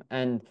 Awesome.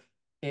 And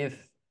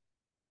if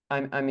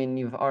I mean,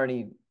 you've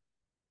already,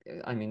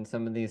 I mean,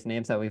 some of these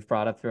names that we've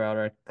brought up throughout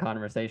our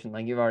conversation,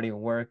 like you've already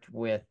worked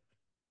with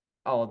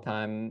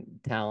all-time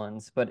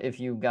talents, but if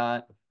you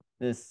got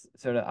this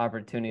sort of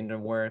opportunity to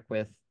work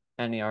with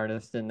any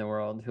artist in the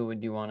world, who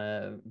would you want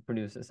to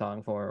produce a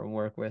song for or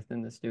work with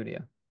in the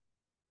studio?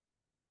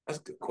 That's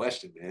a good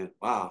question, man.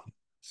 Wow,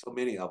 so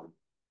many of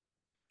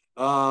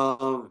them.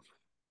 Um,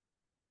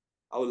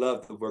 I would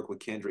love to work with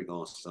Kendrick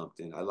on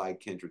something. I like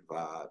Kendrick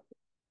vibe.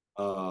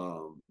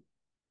 Um,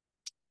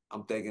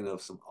 I'm thinking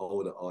of some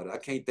older artists. I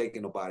can't think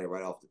of nobody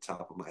right off the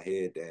top of my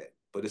head that,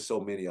 but it's so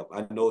many of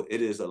them. I know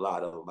it is a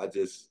lot of them. I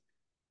just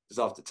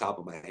off the top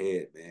of my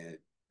head, man.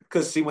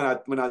 Because see, when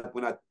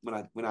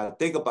I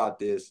think about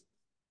this,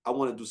 I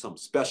want to do something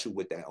special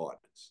with that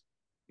artist.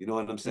 You know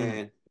what I'm Hmm.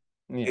 saying?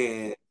 Yeah.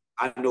 And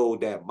I know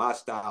that my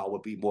style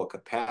would be more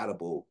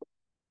compatible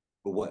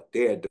with what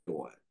they're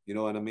doing. You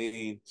know what I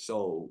mean?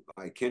 So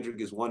like Kendrick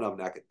is one of them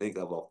that I could think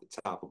of off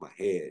the top of my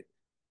head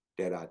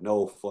that I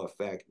know for a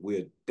fact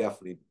we're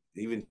definitely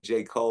even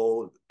J.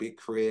 Cole, Big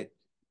Crit.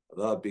 I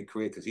love Big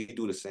Crit because he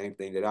do the same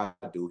thing that I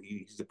do.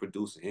 He's a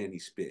producer and he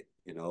spit,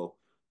 you know.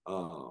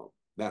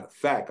 Matter of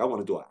fact, I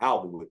want to do an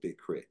album with Big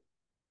Crit.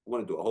 I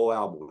want to do a whole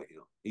album with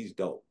him. He's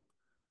dope.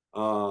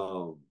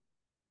 Um,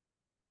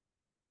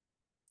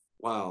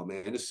 wow,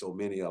 man, there's so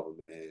many of them,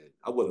 man.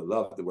 I would have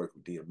loved to work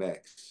with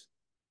DMX.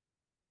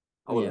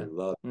 I would have Yeah.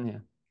 loved. Yeah.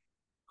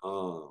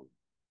 Um,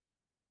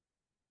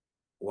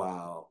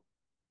 wow,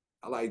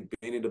 I like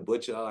Benny the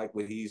Butcher. I like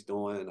what he's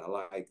doing. I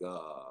like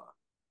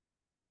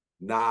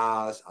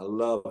Nas. I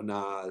love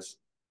Nas.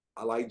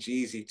 I like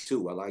Jeezy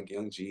too. I like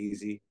Young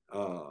Jeezy.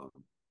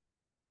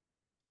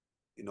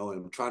 You know,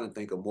 and I'm trying to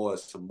think of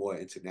some more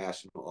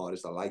international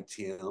artists. I like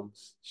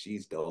Tim's.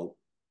 She's dope.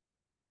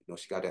 You know,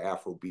 she got the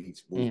Afro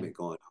beats Yeah. movement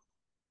going on.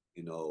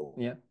 You know,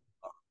 Yeah.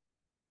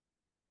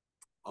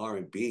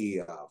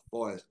 R&B.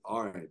 Far as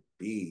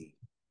R&B,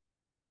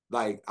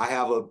 like I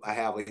have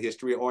a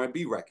history of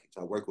R&B records.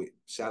 I work with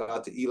shout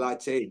out to Eli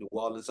Tate, New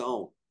Orleans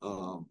own.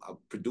 I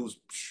produced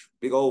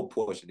big old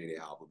portion of the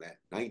album at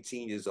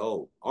 19 years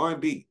old.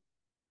 R&B,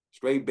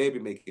 straight baby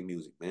making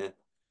music, man.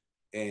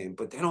 And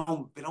but they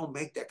don't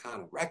make that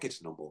kind of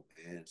records no more,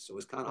 man. So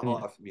it's kind of Yeah.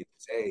 hard for me to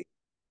say,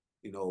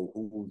 you know,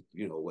 who,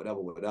 you know,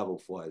 whatever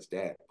for as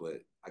that.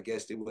 But I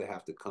guess they would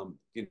have to come,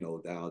 you know,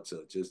 down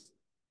to just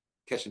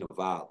catching a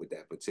vibe with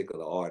that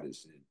particular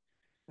artist and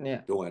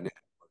Yeah. doing that.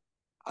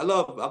 I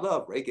love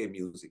reggae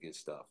music and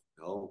stuff.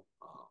 You know,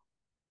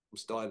 I'm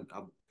starting.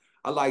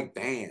 I like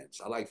bands.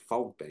 I like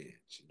funk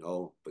bands. You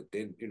know, but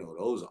then you know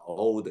those are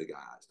older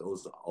guys.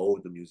 Those are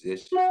older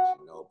musicians.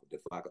 You know, but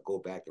if I could go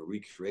back and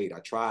recreate, I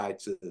tried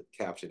to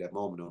capture that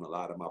moment on a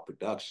lot of my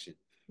production,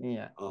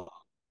 Yeah. uh,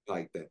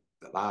 like the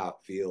live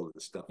feel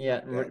and stuff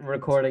Yeah, like that.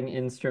 recording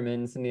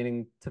instruments,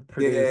 needing to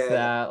produce Yeah,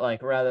 that,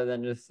 like rather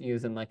than just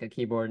using like a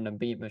keyboard and a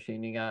beat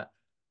machine, you got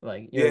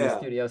like you're in the yeah.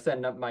 studio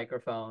setting up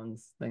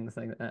microphones, things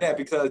like that. Yeah,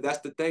 because that's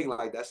the thing.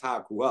 Like that's how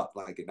I grew up.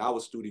 Like in our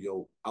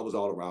studio, I was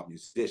all around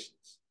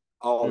musicians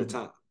all the Hmm.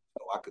 time.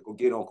 So I could go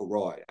get Uncle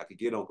Roy. I could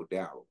get Uncle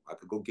Daryl. I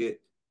could go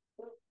get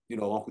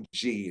Uncle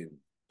G and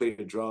play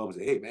the drums.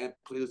 And hey man,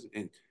 please.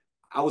 And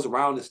I was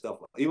around this stuff.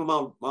 Even my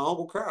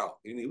Uncle Carl.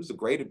 He was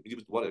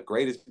one of the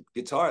greatest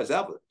guitarists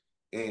ever.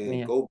 And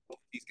Yeah. go with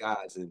these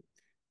guys and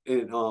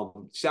And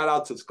shout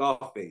out to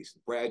Scarface,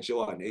 Brad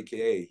Jordan,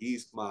 aka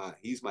he's my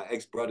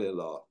ex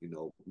brother-in-law,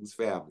 who's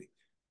family.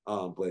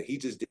 But he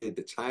just did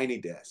the Tiny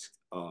Desk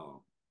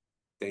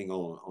thing Yeah.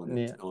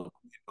 on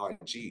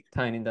RG.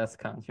 Tiny Desk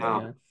concert, yeah.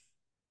 Phenomenal,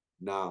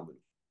 phenomenal.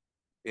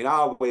 And I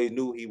always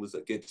knew he was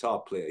a guitar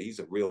player. He's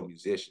a real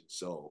musician.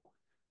 So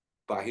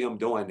by him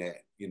doing that,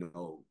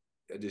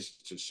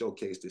 just to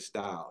showcase the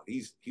style,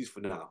 he's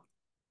phenomenal,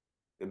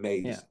 Yeah.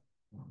 amazing. Yes,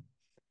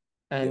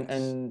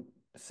 And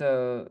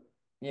so,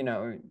 you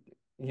know,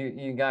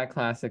 you got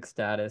classic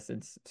status.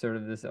 It's sort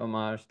of this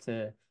homage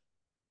to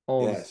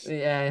yes,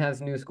 yeah, it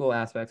has new school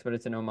aspects, but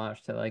it's an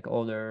homage to like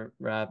older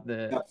rap,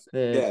 the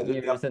yeah,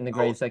 years and the oh,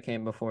 greats that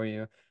came before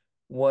you.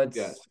 What's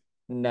yes.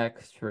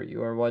 next for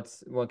you, or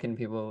what can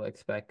people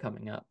expect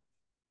coming up?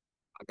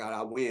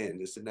 I win.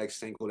 It's the next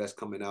single that's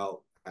coming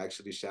out.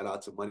 Actually, shout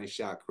out to Money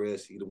Shot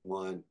Chris. He the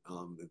one.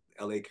 The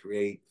LA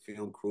Create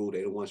film crew.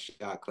 They the one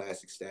shot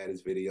classic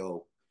status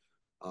video.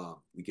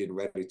 We getting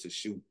ready to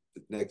shoot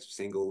the next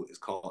single. Is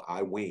called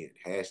I Win.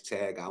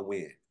 Hashtag I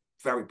Win.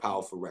 Very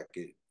powerful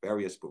record.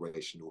 Very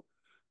inspirational.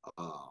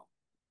 Um,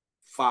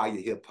 Fire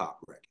hip hop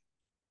record.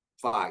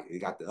 Fire. You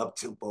got the up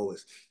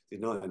tempos,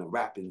 and I'm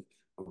rapping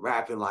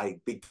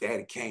like Big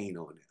Daddy Kane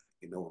on it.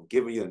 I'm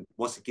giving you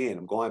once again,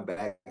 I'm going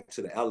back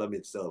to the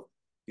elements of,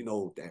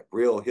 that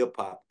real hip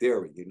hop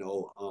theory.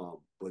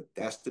 But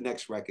that's the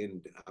next record.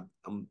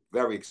 I'm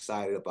very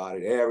excited about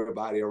it.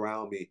 Everybody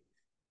around me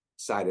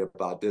excited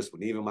about this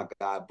one. Even my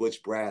guy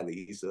Butch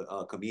Bradley, he's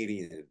a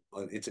comedian,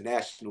 an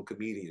international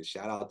comedian.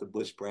 Shout out to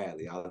Butch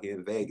Bradley out here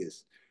in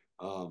Vegas.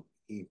 I'm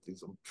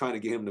trying to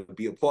get him to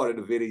be a part of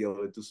the video,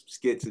 to do some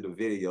skits in the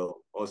video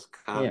or some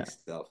Yeah. comic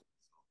stuff.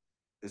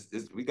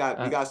 We got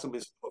Uh, some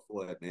in store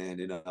for it, man.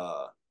 And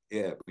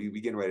yeah, we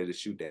getting ready to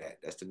shoot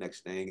that. That's the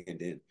next thing, and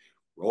then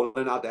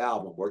rolling out the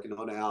album, working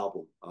on the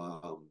album.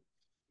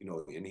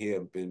 In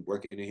here, been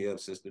working in here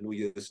since the new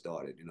year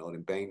started.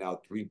 Then banged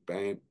out three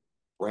brand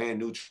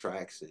new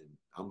tracks, and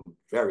I'm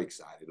very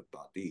excited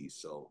about these.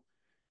 So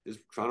just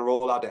trying to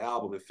roll out the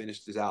album and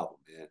finish this album,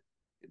 man.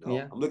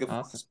 yeah, I'm looking for a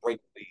awesome. spring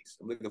release.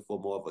 I'm looking for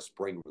more of a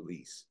spring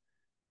release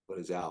for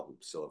this album.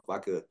 So if I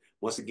could,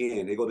 once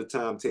again, they go to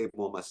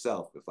timetable on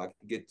myself. If I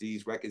can get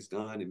these records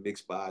done and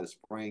mixed by the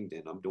spring,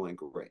 then I'm doing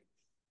great.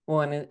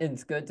 Well, and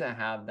it's good to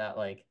have that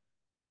like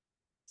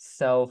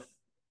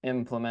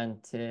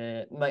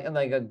self-implemented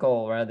like a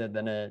goal rather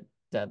than a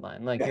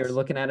deadline. Like you're Yes,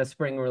 looking at a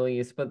spring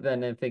release, but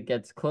then if it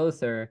gets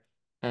closer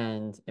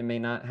and it may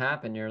not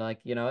happen, you're like,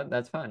 you know what,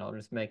 that's fine. I'll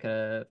just make it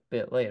a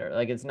bit later.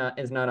 Like it's not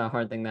a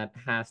hard thing that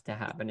has to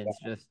happen. It's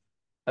just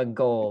a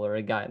goal or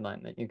a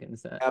guideline that you can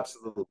set.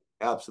 absolutely,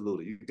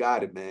 absolutely. You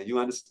got it, man. You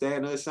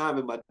understand the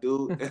assignment, my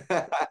dude.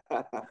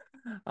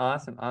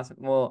 Awesome, awesome.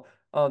 Well,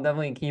 I'll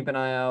definitely keep an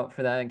eye out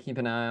for that and keep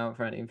an eye out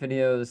for any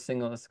videos,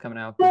 singles coming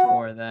out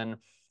before then.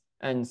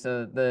 And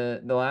so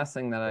the last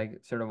thing that I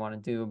sort of want to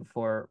do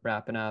before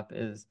wrapping up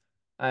is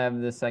I have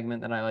this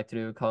segment that I like to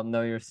do called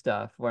Know Your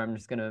Stuff, where I'm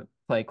just gonna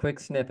play quick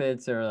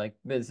snippets or like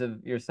bits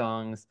of your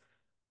songs.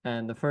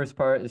 And the first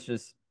part is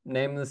just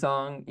name the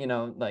song,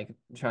 like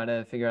try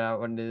to figure out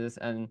what it is.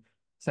 And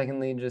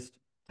secondly, just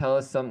tell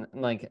us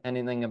something like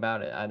anything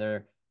about it,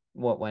 either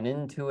what went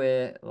into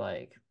it,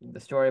 like the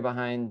story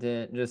behind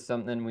it, just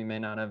something we may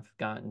not have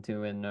gotten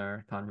to in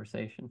our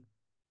conversation.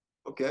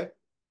 Okay,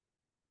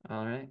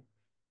 All right,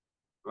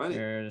 run it.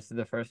 here's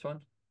the first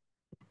one.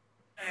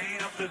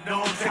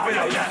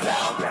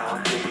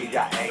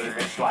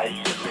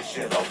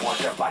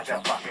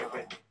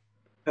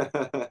 Do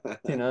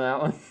you know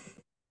that one?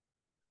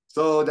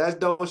 So that's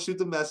Don't Shoot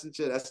the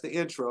Messenger. That's the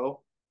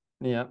intro.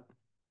 Yep.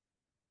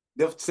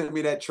 They'll send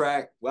me that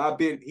track. Well,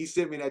 he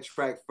sent me that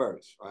track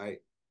first, right?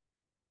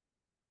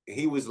 And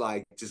he was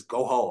like, just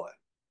go hard.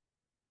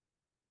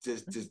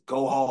 Just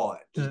go hard.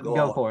 Just Just go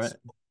go hard. for So,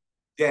 it.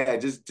 yeah,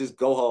 just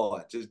go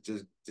hard.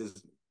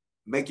 Just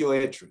make your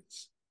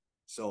entrance.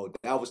 So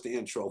that was the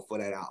intro for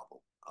that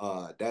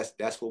album.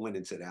 That's what went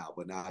into the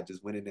album. Now I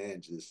just went in there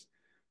and just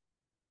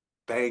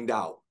banged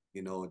out,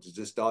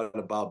 just started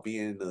about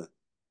being the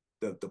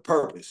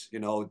purpose,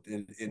 in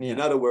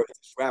Yeah. other words,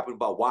 just rapping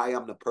about why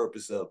I'm the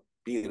purpose of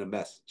being a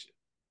messenger.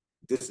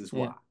 This is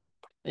Yeah.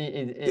 why.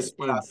 This is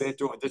what I've been It's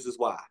through, and this is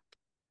why.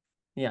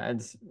 yeah,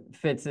 it's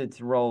fits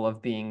its role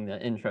of being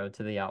the intro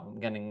to the album,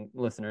 getting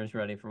listeners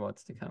ready for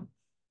what's to come.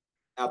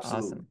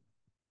 Absolutely. Awesome.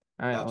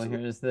 All right, well, Absolutely.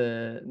 here's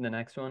the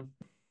next one.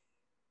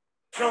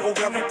 Jungle,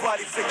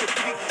 everybody take a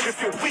peek.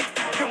 If you're weak,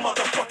 your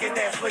motherfucking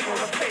ass lay on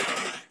the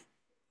pavement.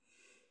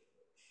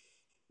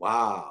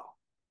 Wow.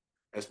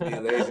 That's me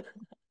and Lazy.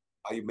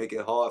 How you make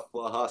it hard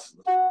for a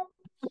hustler.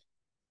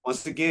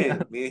 Once Yeah.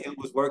 again, me and him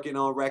was working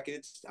on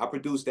records. I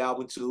produced that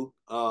one too.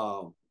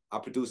 I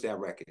produced that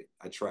record.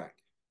 I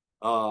tracked.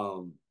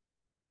 Um,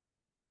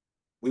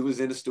 we was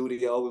in the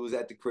studio, we was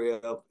at the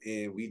crib,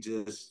 and we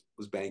just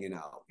was banging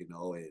out.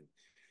 And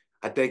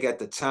I think at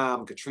the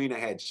time Katrina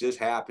had just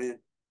happened.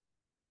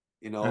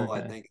 I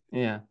Okay. think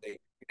Yeah. they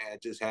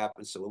had just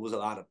happened, so it was a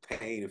lot of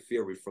pain and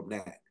fury from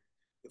that.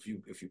 If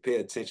you pay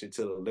attention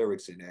to the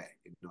lyrics in that,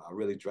 I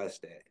really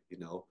addressed that.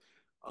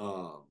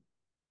 Um,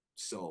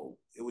 so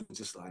it was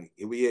just like,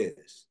 here we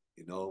is,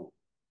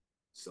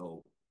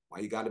 So why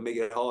you got to make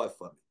it hard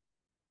for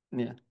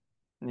Yeah.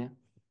 Yeah.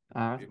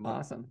 me?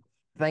 Awesome.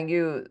 Thank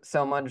you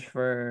so much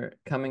for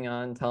coming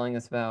on, telling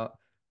us about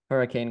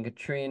Hurricane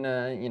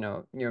Katrina,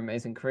 your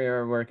amazing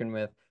career working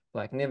with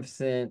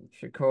Blacknificent,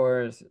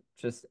 Shakur's,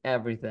 just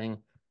everything.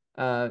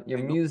 Your I know.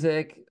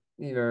 music,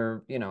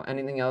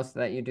 anything else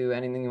that you do,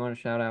 anything you want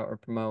to shout out or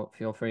promote,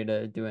 feel free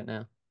to do it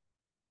now.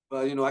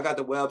 Well, I got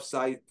the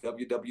website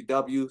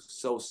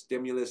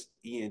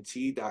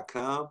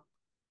www.sostimulusent.com.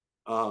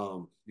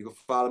 You can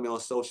follow me on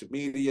social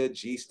media,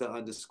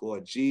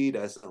 Gsta_G.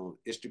 That's on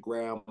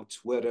Instagram,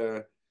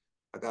 Twitter.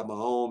 I got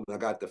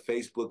the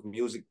Facebook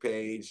music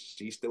page,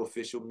 Gsta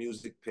official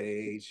music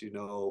page,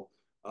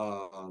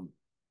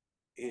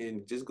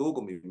 and just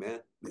Google me, man.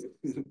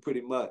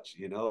 Pretty much,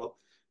 you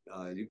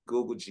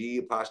Google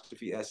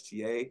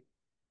G_STA,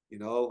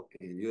 and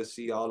you'll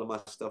see all of my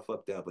stuff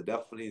up there. But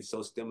definitely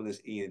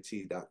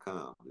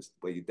sostimulusent.com is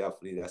where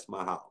that's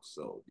my house.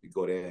 So you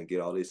go there and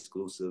get all the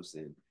exclusives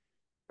and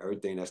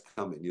everything that's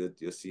coming.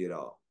 You'll see it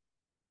all.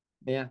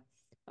 Yeah.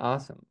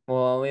 Awesome.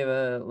 Well, I'll leave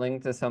a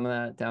link to some of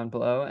that down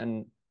below.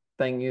 And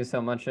thank you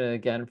so much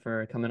again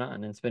for coming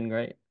on. It's been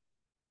great.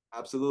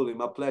 Absolutely,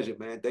 my pleasure,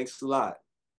 man. Thanks a lot.